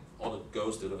laugh, eh? All the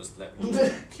girls still don't slap you.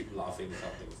 Keep laughing at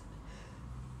some things.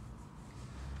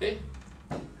 Okay?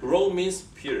 Row means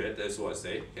period, that's what I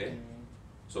say. Okay?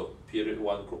 So period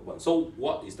 1, group 1. So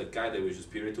what is the guy that which is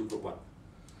period 2, group 1?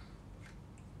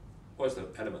 What is the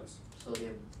elements?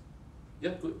 Sodium.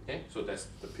 Yeah, good. Okay, so that's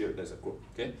the period, that's a group.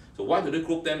 Okay, so why do they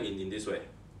group them in this way?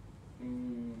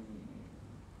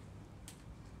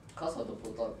 Because of the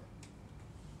proton.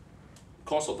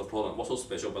 Because of the proton. What's so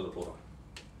special about the proton?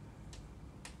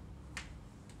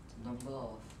 Number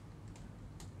of.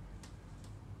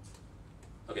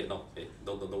 Okay, no, okay,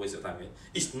 don't waste your time. Okay,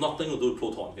 it's nothing to do with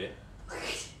proton. Okay,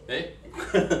 okay.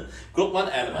 Group 1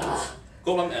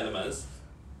 elements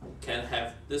can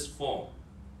have this form,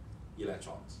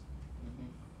 electrons.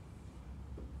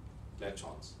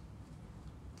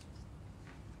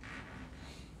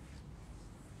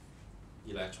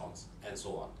 Electrons, and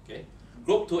so on. Okay.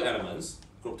 Group 2 elements,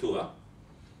 group 2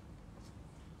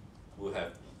 will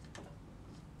have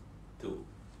 2.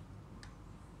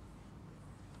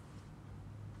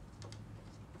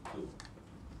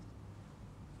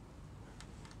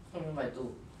 What do you mean by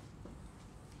 2?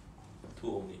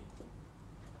 2 only.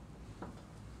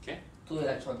 Okay. 2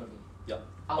 electrons only. Yeah.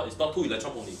 But it's not 2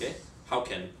 electrons only. Okay. How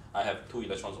can I have 2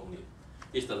 electrons only?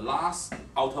 It's the last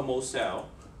outermost shell.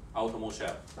 Only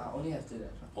Only have 2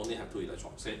 electrons. only have 2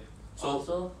 electrons. Okay. So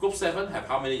Also, group 7 have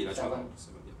how many electrons? 7.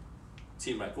 7. Yeah.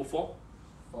 Team, right? Group 4.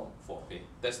 4. 4. Okay.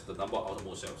 That's the number of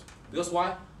outermost shells. Because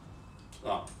why?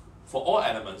 For all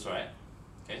elements, right?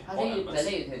 Okay. I All think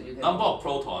elements. you can Number of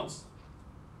protons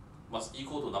must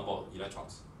equal to number of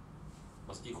electrons.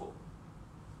 Must equal.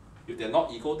 If they're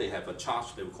not equal, they have a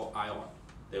charge they will call ion.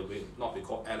 They will not be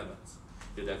called elements.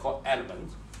 If they're called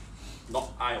element,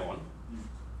 not ion,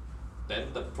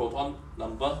 then the proton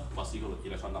number must equal to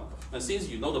electron number. And since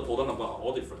you know the proton number are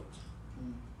all different,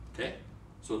 okay?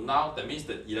 So now that means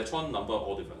the electron number are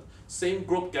all different. Same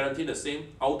group guarantee the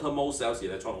same outermost cells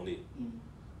electron only.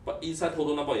 But inside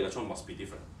total number of electron must be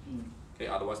different. Okay,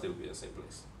 otherwise they will be in the same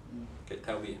place. Okay,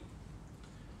 tell me.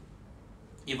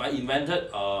 If I invented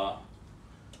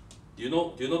do you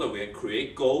know that we can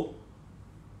create gold?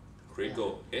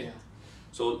 Gold, okay? Yeah.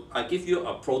 So I give you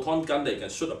a proton gun that you can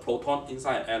shoot a proton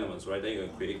inside elements, right? Then you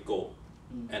can create gold.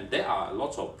 And there are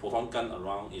lots of proton gun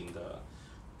around in the,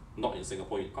 not in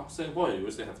Singapore. Singapore you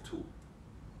usually have two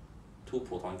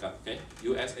proton gun. Okay,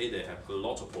 USA they have a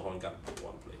lot of proton gun to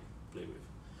one play with.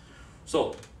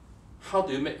 So how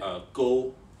do you make a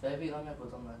gold? Very big one,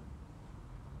 proton gun.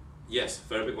 Yes,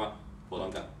 very big one,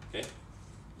 proton gun. Okay,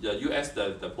 the US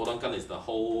the proton gun is the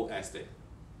whole estate,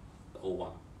 the whole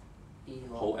one,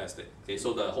 whole estate. Okay,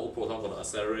 so the whole proton got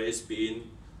accelerate, spin,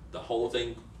 the whole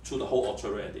thing through the whole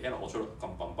ultra-ray. At the end of ultra-ray,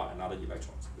 can bombard another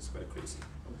electrons. It's very crazy.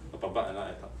 Bombard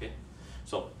another atom. Okay,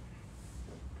 so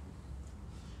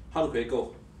how to create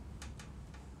gold?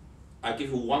 I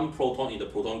give you one proton in the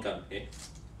proton gun. Okay,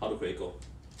 how to create gold?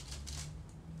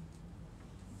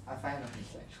 I find an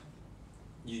electron.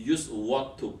 You use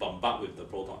what to bombard with the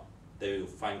proton? Then you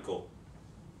find gold.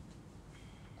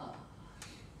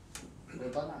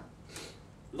 Proton.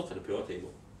 Look at the periodic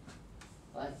table.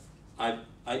 What? I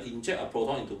inject a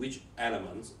proton into which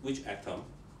elements, which atom,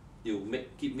 you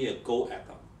give me a gold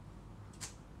atom.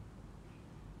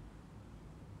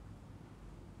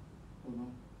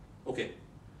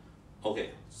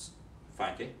 Okay,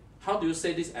 fine. Okay, how do you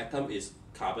say this atom is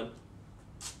carbon?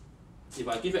 If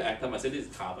I give you an atom, I say this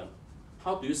is carbon.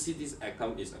 How do you see this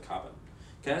atom is a carbon?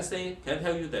 Can I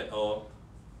tell you that?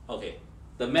 Okay,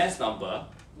 the mass number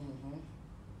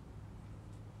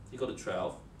equal to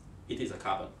 12. It is a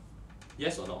carbon.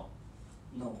 Yes or no?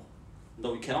 No.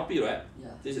 No, it cannot be, right? Yeah.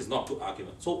 This is not good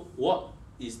argument. So what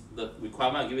is the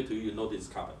requirement I give it to you? You know this is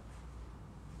carbon.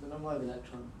 The number of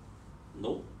electron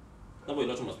No. Number of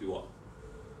electron must be what?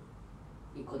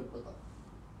 equal to proton.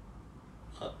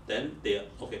 Then they are,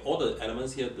 okay. All the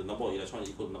elements here, the number of electrons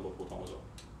equal to the number of protons also.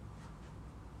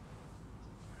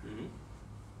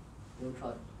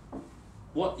 Neutron.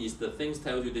 What is the things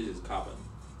tells you this is carbon?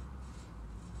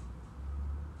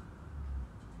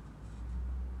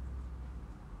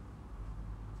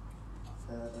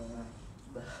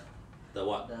 The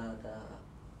what? The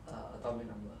atomic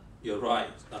number. You're right.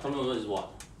 Atomic number is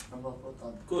what? Number of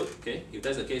proton. Good. Okay. If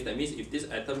that's the case, that means if this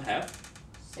atom have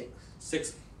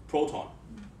 6 proton,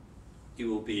 it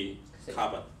will be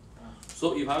carbon.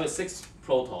 So if I have 6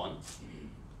 proton,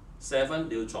 7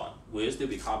 neutron, will it still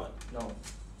be carbon? No.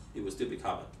 It will still be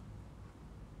carbon.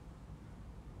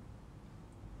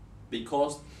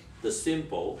 Because the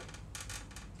symbol,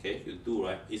 okay, you do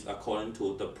right, is according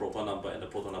to the proton number and the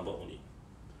proton number only.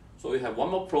 So you have one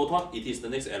more proton, it is the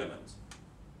next element.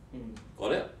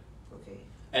 Got it? Okay.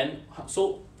 And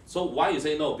so why you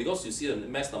say no? Because you see the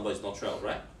mass number is not 12,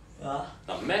 right? Yeah.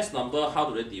 The mass number, how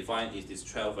do they define is this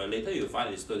 12? Right? Later you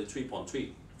find it's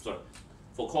 33.3. Sorry.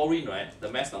 For chlorine, right, the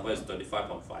mass number is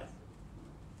 35.5.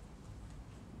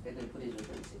 Then they put it to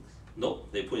 36. No,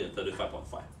 they put it at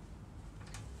 35.5.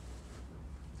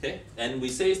 Okay, and we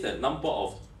say that number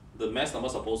of the mass number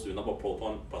is supposed to be number of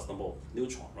proton plus number of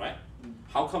neutron, right?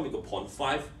 How come we got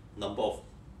 0.5 number of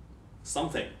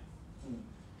something?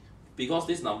 Because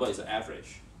this number is an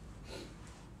average.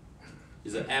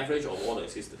 It's an average of all the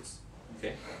existence.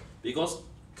 Okay, because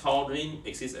chlorine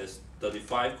exists as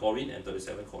 35 chlorine and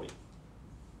 37 chlorine.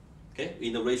 Okay,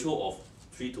 in the ratio of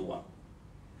 3 to 1.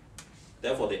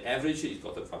 Therefore, the average is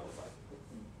got 35.5.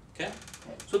 Okay,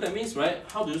 so that means, right?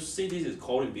 How do you see this is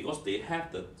chlorine? Because they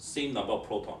have the same number of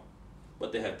proton,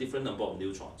 but they have different number of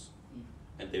neutrons,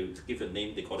 and they will give a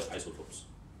name. They call it isotopes.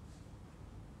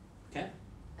 Okay.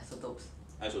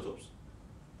 Isotopes.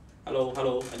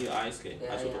 Hello. I need eyes. Okay.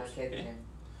 Yeah, isotopes. yeah, Okay.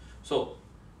 So,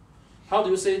 how do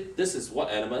you say this is what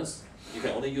elements? You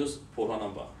can only use proton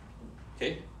number.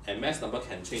 Okay. And mass number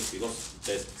can change because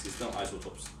there's system of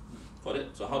isotopes. Got it?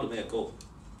 So how to make a goal?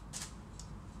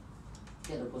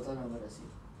 Get the proton number the same.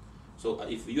 So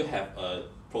if you have a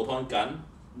proton gun,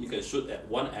 you can shoot at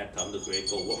one atom to create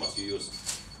gold. What must you use?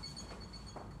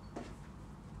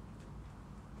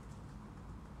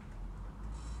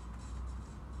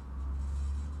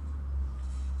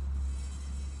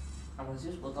 I must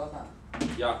use proton.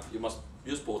 Yeah, you must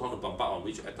use proton to bombard on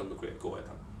which atom to create gold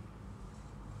atom.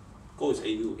 Gold is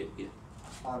AU, okay? Here.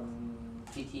 On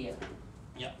PT.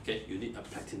 Yeah, okay. You need a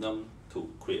platinum to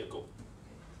create a gold.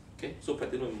 Okay, so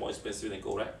platinum is more expensive than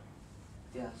gold, right?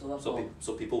 Yeah, so what So, for?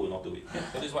 so people will not do it.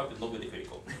 Yeah. So this is why nobody create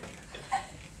gold.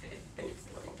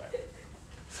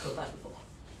 So what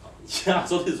for? Yeah,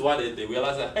 so this is why they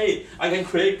realize that, hey, I can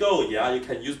create gold. Yeah, you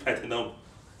can use platinum.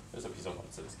 That's a piece of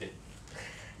nonsense, okay?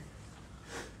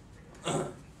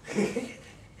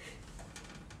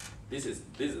 This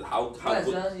is how Might as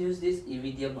good. well use this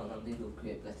iridium or something to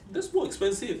create platinum. That's more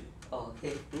expensive. Oh,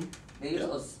 okay. They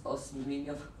use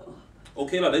osmium.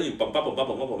 Okay lah, then you bombard,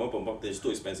 then it's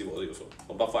too expensive also.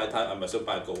 Bombard 5 times, I might as well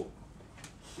buy a gold.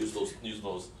 Use those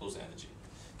energy.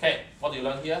 Okay, what do you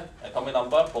learn here? Atomic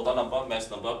number, proton number, mass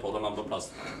number, proton number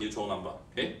plus neutron number.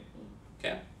 Okay?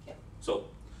 Okay? Yeah. So,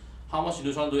 how much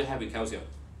neutron do you have in calcium?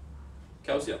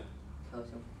 Calcium. Okay.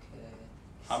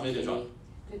 How many neutron?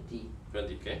 20.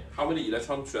 20, okay. How many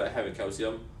electrons should I have in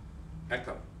calcium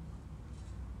atom?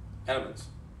 Elements.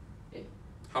 Yeah.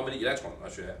 How many electrons I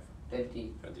should have?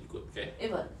 20. 20, good, okay.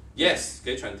 Even. Yes,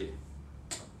 okay, 20.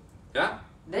 Yeah?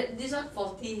 Then this one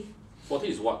 40. 40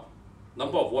 is what?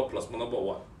 Number of what plus number of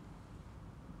what?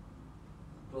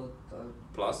 Proton,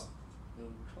 Plus?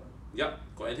 neutron. Yeah,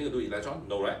 got anything to do with electron?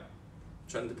 No, right?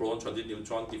 20 proton, 20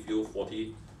 neutron give you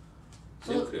 40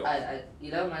 So nucleon.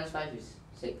 11 minus 5 is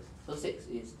 6. So 6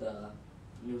 is the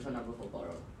neutron number for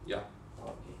boron. Yeah,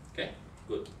 Okay. okay,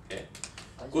 good, okay.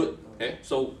 I Good, should know. okay.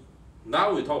 So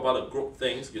now we talk about the group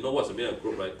things. You know what's the meaning of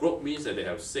group, right? Group means that they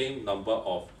have same number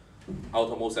of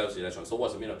outermost cells electrons. So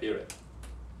what's the meaning of period?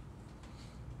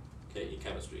 Okay, in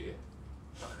chemistry, okay.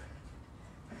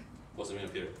 What's the meaning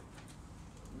of period?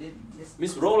 This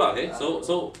Means row lah, okay?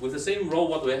 So with the same row,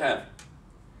 what do we have?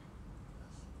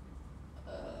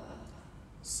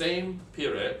 Same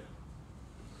period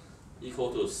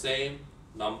equal to same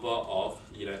number of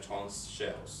electrons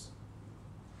shells.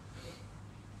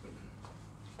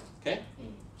 Okay?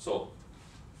 So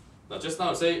now just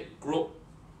now say group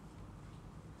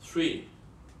 3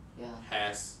 yeah.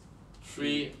 has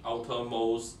 3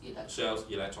 outermost shells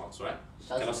electrons, right?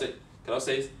 Cannot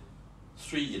say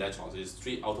 3 electrons, it's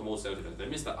 3 outermost shells electrons. That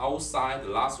means the outside, the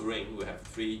last ring will have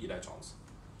 3 electrons.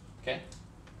 Okay?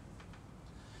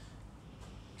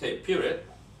 Okay, period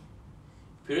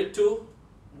 2.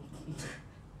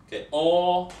 Okay,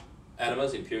 all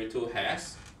elements in period 2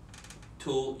 has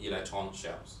 2 electron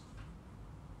shells.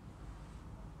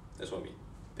 That's what I mean.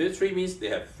 Period 3 means they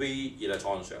have 3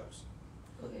 electron shells.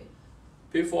 Okay.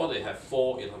 Period 4 they have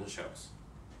 4 electron shells.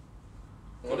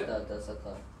 Got it? The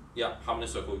circle. Yeah, how many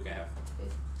circles you can have.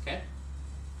 Okay. Okay?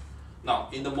 Now,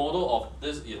 in the model of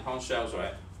this electron shells,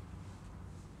 right?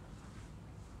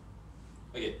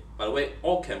 Okay, by the way,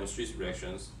 all chemistry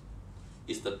reactions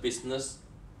is the business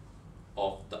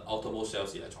of the outermost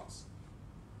shell's electrons.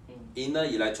 Inner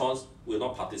electrons will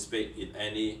not participate in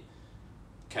any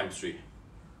chemistry.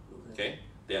 Okay?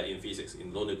 They are in physics,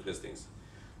 in low nucleus things.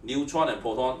 Neutron and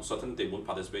proton, certainly they won't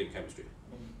participate in chemistry.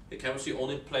 The chemistry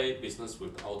only play business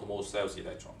with the outermost cells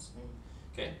electrons.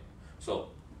 Okay? So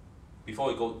before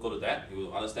we go to that, you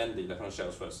will understand the electron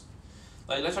shells first.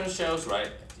 The electron shells,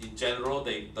 right, in general,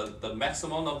 the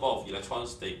maximum number of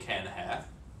electrons they can have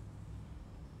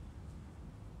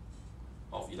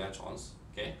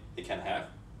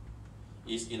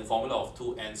is in the formula of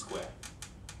 2n squared.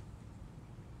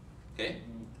 Okay?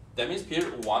 That means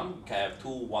period 1 can have 2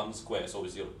 1 squared, so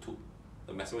it's 2.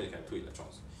 The maximum you can have 2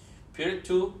 electrons. Period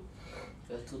 2,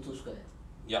 2 square.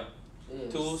 yep,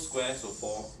 Yes. 2 squared, so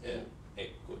 4, yeah, 8,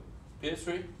 good. Period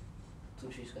 3, 2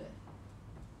 3 square.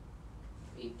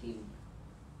 18.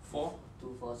 4,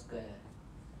 2 4 square.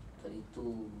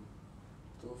 32.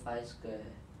 2 5 square.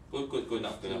 good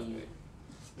enough, good enough. Okay.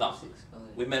 Now, 6. Okay.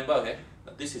 remember, okay,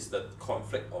 that this is the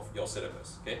conflict of your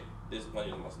syllabus, okay? This one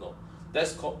you must know.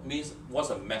 That's called, means what's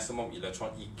the maximum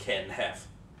electron it can have.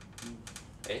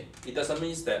 Okay? It doesn't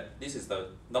mean that this is the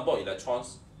number of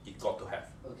electrons it got to have.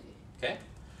 Okay. Okay?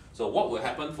 So what will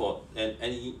happen for, and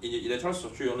in your electron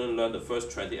structure you only learn the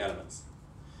first 20 elements.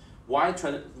 Why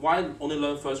only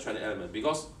learn first 20 elements?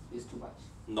 Because, It's too much.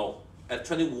 no, at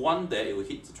 21 there it will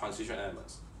hit the transition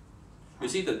elements. You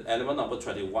see the element number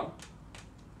 21?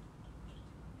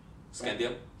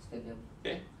 Scandium, Scandium.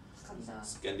 okay? Skanda.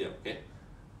 Scandium, okay?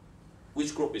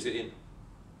 Which group is it in?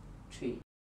 3.